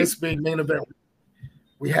course, this being main event,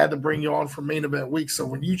 we had to bring you on for main event week. So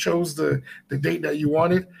when you chose the date that you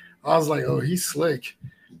wanted, I was like, oh, he's slick.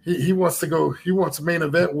 He wants to go. He wants main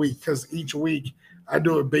event week because each week I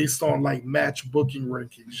do it based on like match booking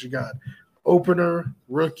rankings. You got opener,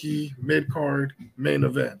 rookie, mid card, main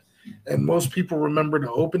event. And most people remember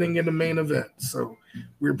the opening and the main event. So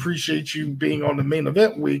we appreciate you being on the main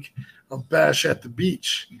event week of Bash at the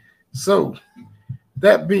Beach. So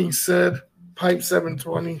that being said,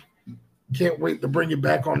 Pype720, can't wait to bring you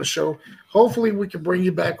back on the show. Hopefully we can bring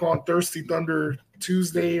you back on Thirsty Thunder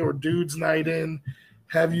Tuesday or Dudes Night In,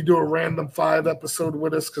 have you do a random 5 episode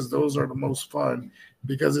with us because those are the most fun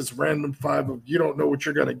because it's random 5 of you don't know what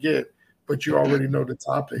you're going to get, but you already know the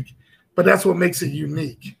topic. But that's what makes it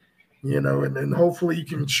unique. And hopefully you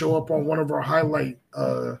can show up on one of our highlight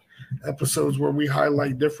episodes where we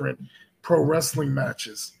highlight different pro wrestling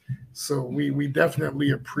matches. So we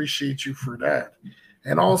definitely appreciate you for that.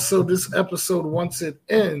 And also this episode, once it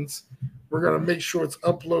ends, we're going to make sure it's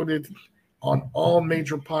uploaded on all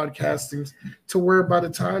major podcastings to where by the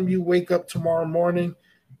time you wake up tomorrow morning,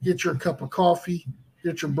 get your cup of coffee,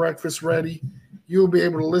 get your breakfast ready, you'll be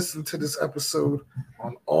able to listen to this episode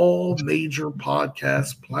on all major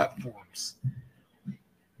podcast platforms.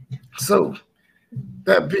 So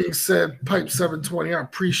That being said, Pype720, I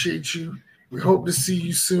appreciate you. We hope to see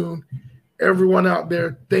you soon. Everyone out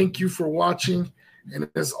there, thank you for watching. And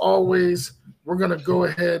as always, we're going to go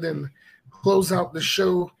ahead and close out the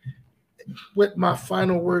show with my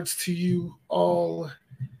final words to you all.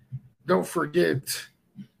 Don't forget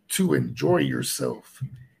to enjoy yourself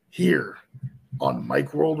here on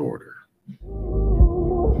Mike World Order.